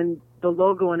 and then the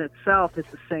logo in itself is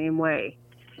the same way.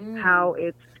 How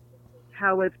it's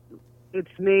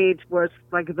made, where it's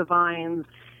like the vines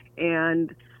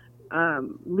and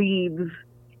leaves,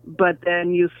 but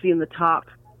then you see in the top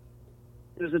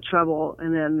there's a treble,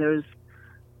 and then there's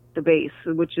the bass,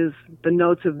 which is the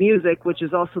notes of music, which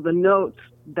is also the notes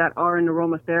that are in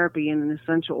aromatherapy and in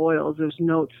essential oils. There's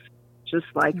notes just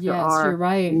like there are. Yes, you're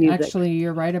right. Music. Actually,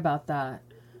 you're right about that.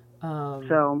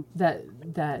 So that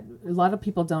a lot of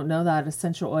people don't know that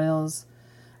essential oils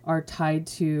are tied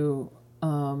to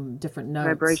different notes,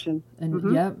 vibration, and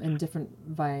and different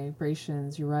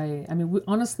vibrations. You're right. I mean,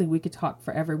 honestly, we could talk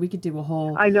forever. We could do a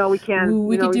whole. I know we can.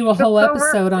 We could do a whole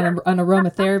episode on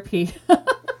aromatherapy.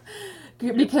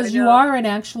 Because you are an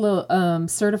actual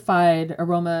certified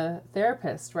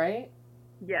aromatherapist, right?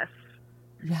 Yes.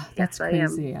 Yeah, that's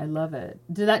crazy. I love it.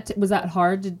 Was that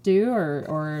hard to do,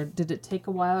 or did it take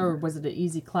a while, or was it an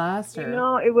easy class?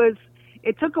 Or?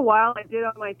 It took a while. I did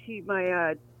all my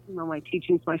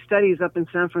teachings, my studies up in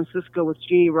San Francisco with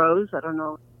Jeannie Rose. I don't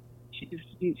know if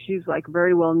she's like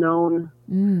very well known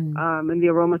in the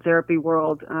aromatherapy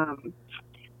world.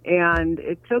 And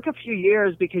it took a few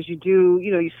years because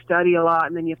you study a lot,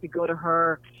 and then you have to go to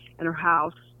her in her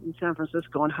house in San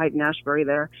Francisco on Haight and Ashbury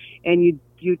there, and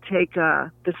you take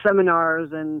the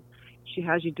seminars, and she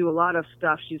has you do a lot of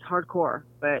stuff. She's hardcore,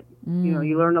 but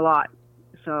you learn a lot.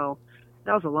 So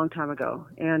that was a long time ago,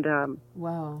 and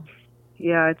wow,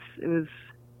 yeah,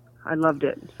 I loved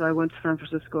it. So I went to San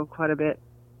Francisco quite a bit.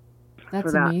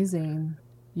 That's amazing.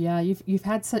 Yeah, you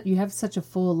have such a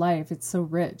full life. It's so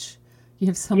rich. You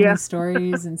have so many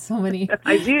stories and so many.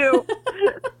 I do.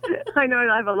 I know.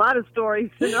 I have a lot of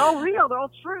stories, and they're all real. They're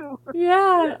all true.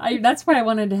 Yeah, that's why I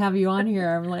wanted to have you on here.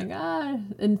 I'm like,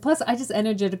 and plus, I just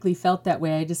energetically felt that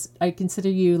way. I consider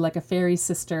you like a fairy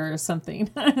sister or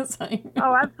something. It's like,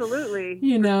 oh, absolutely.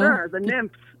 Sure, the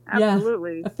nymph.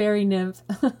 Absolutely, yeah, a fairy nymph.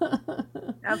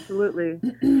 Absolutely.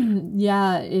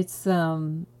 Yeah, it's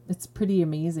pretty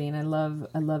amazing. I love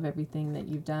everything that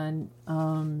you've done.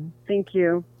 Thank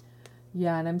you.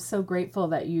 Yeah, and I'm so grateful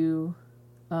that you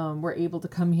were able to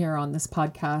come here on this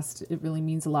podcast. It really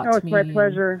means a lot to me. Oh, it's my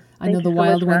pleasure. I know the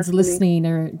wild ones listening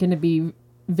are going to be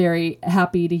very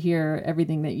happy to hear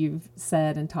everything that you've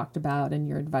said and talked about and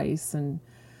your advice and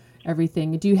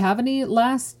everything. Do you have any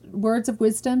last words of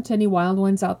wisdom to any wild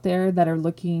ones out there that are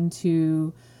looking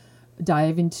to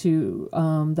dive into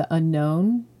the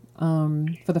unknown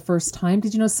for the first time?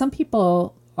 Because, some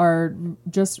people are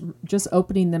just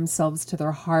opening themselves to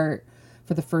their heart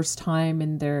for the first time,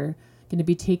 and they're going to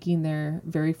be taking their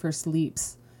very first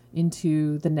leaps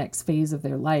into the next phase of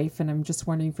their life. And I'm just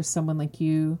wondering, for someone like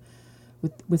you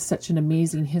with such an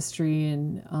amazing history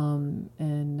and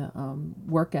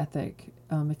work ethic,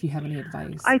 if you have any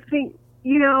advice. I think,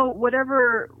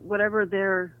 whatever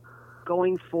they're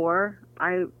going for,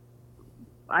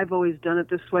 I've always done it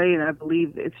this way, and I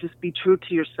believe it's just be true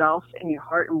to yourself and your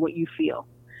heart and what you feel.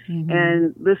 Mm-hmm.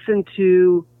 And listen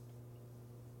to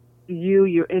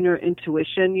your inner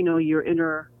intuition, your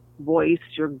inner voice,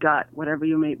 your gut, whatever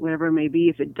it may be.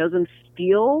 If it doesn't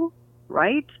feel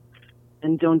right,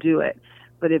 then don't do it.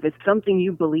 But if it's something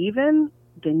you believe in,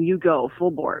 then you go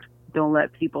full board. Don't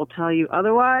let people tell you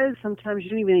otherwise. Sometimes you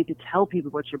don't even need to tell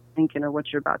people what you're thinking or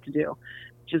what you're about to do.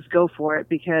 Just go for it,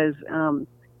 because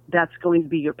that's going to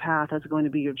be your path. That's going to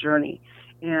be your journey.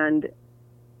 And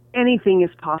anything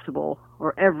is possible,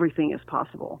 or everything is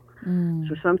possible.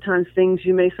 So sometimes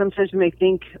you may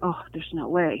think, oh, there's no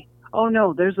way. Oh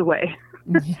no, there's a way.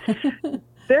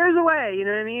 There's a way, you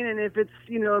know what I mean? And if it's,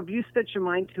 if you set your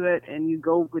mind to it and you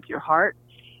go with your heart,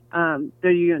 then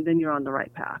you're on the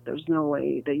right path. There's no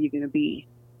way that you're going to be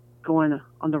going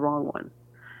on the wrong one.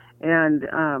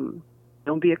 And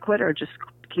don't be a quitter. Just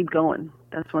keep going.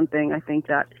 That's one thing I think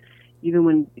that even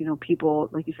when, people,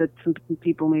 like you said, some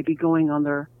people may be going on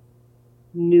their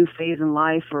new phase in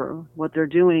life or what they're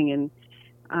doing.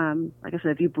 And like I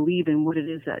said, if you believe in what it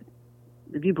is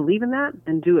if you believe in that,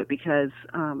 then do it, because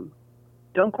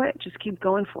don't quit. Just keep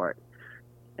going for it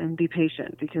and be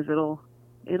patient, because it'll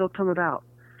come about.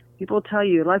 People will tell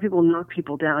you, a lot of people knock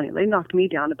people down. They knocked me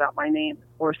down about my name,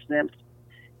 Forest Nymph,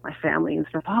 my family and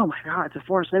stuff. Oh my God, it's a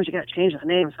Forest Nymph. You got to change the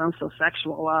name. It sounds so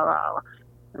sexual. Blah, blah, blah.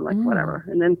 I'm like, whatever.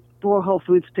 And then Whole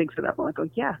Foods picks it up. I'm like, oh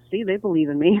yeah, see, they believe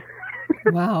in me.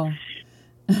 Wow.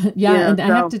 Yeah, and I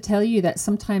have to tell you that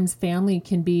sometimes family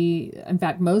can be, in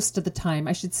fact, most of the time,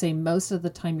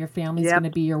 your family is going to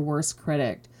be your worst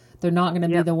critic. They're not going to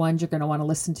be the ones you're going to want to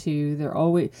listen to. They're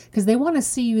always, because they want to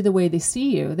see you the way they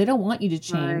see you. They don't want you to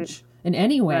change in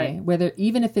any way. Whether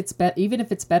even if it's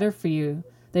better for you,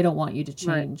 they don't want you to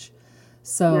change.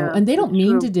 So, and they don't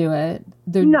mean to do it.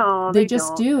 They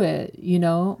just do it.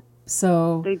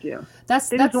 So they do.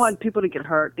 They just want people to get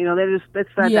hurt. That's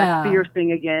that fear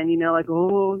thing again. Like,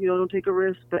 oh, don't take a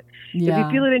risk. But if you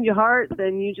feel it in your heart,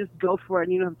 then you just go for it.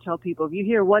 And you don't have to tell people. If you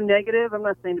hear one negative, I'm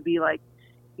not saying to be like,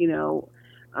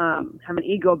 have an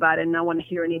ego about it and not want to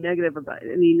hear any negative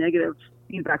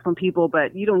feedback from people.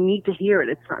 But you don't need to hear it.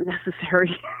 It's not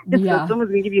necessary. So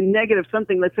someone's going to give you negative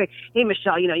something. Let's say, hey,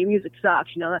 Michelle, your music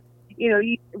sucks.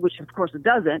 Which of course it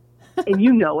doesn't, and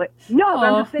it. No, but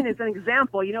I'm just saying it's an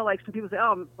example. Like some people say,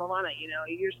 oh, Solana,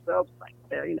 your soaps, like,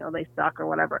 they suck or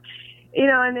whatever,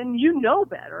 and then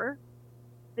better.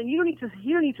 Then you don't need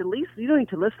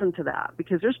to listen to that,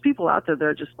 because there's people out there that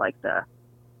are just like the,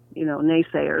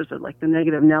 naysayers or like the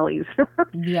negative Nellies.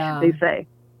 They say.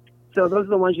 So those are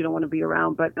the ones you don't want to be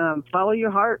around. But follow your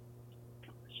heart.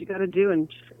 That's what you got to do,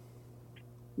 and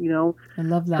I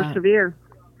love that. Persevere.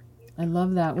 I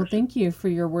love that. Well, thank you for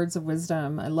your words of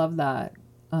wisdom. I love that.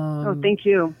 Thank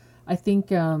you. I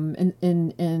think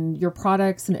in your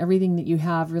products and everything that you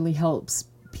have really helps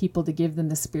people to give them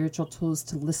the spiritual tools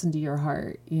to listen to your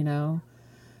heart, you know?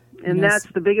 And that's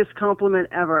the biggest compliment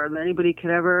ever that anybody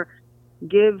could ever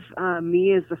give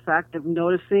me, is the fact of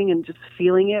noticing and just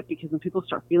feeling it. Because when people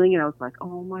start feeling it, I was like,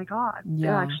 oh my God,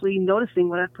 they're actually noticing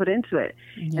what I put into it.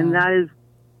 And that is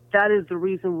the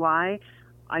reason why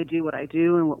I do what I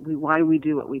do and why we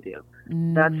do what we do.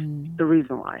 That's the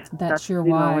reason why. That's your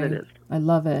why. What it is. I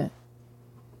love it.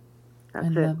 I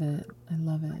love it.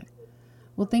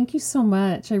 Well, thank you so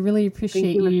much. I really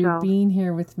appreciate you being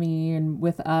here with me and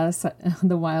with us,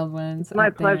 the wild ones. It's my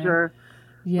pleasure.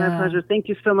 Yeah. My pleasure. Thank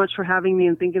you so much for having me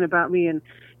and thinking about me and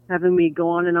having me go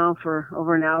on and on for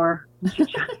over an hour.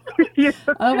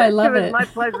 Oh, I love it. It was my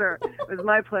pleasure. It was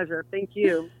my pleasure. Thank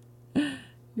you.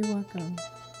 You're welcome.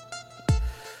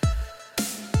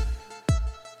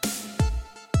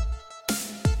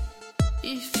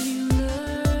 If you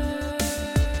learn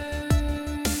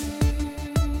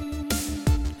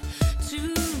to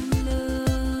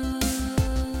love,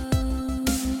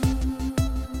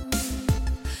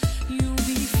 you'll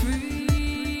be free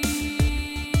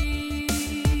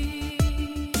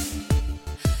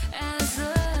as a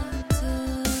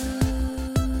dove.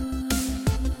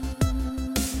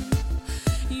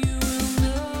 You will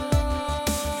know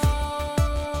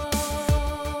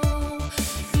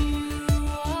you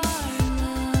are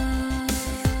loved.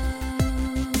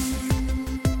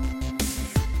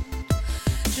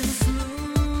 Just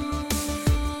look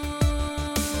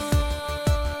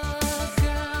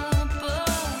up above.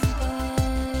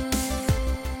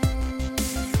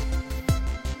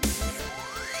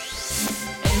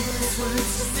 Endless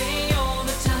words to say, all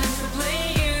the time to play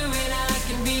you, and I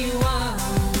can be one.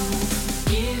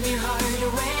 Give your heart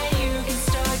away, you can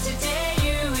start today,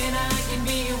 you and I can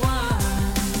be one.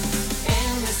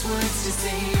 Endless words to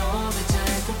say, all the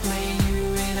time to play you,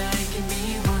 and I can be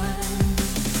one.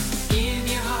 Give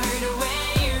your heart away,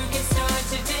 you can start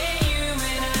today, you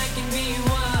and I can be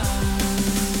one.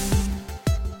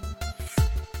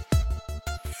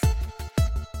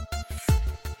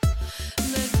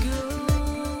 Let go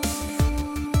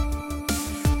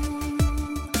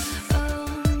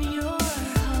of your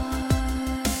heart.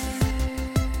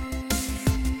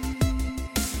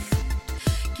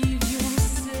 Give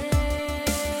yourself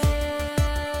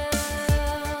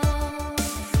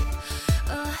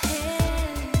a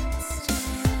head start.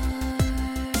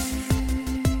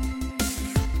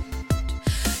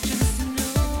 Just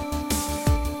know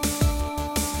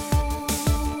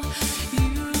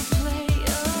you play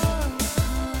a part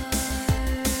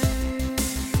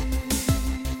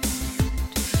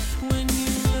when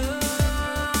you love.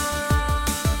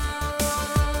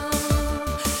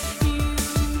 You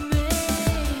make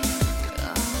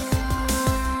art.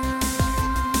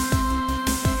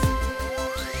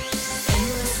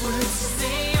 Endless words to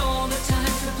say, all the time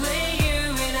to play you,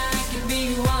 and I can be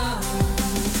one.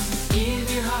 Give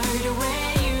your heart away,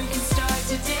 you can start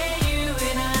today, you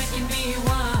and I can be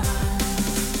one.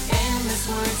 Endless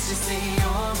words to say,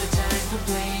 all the time to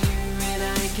play you, and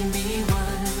I can be one.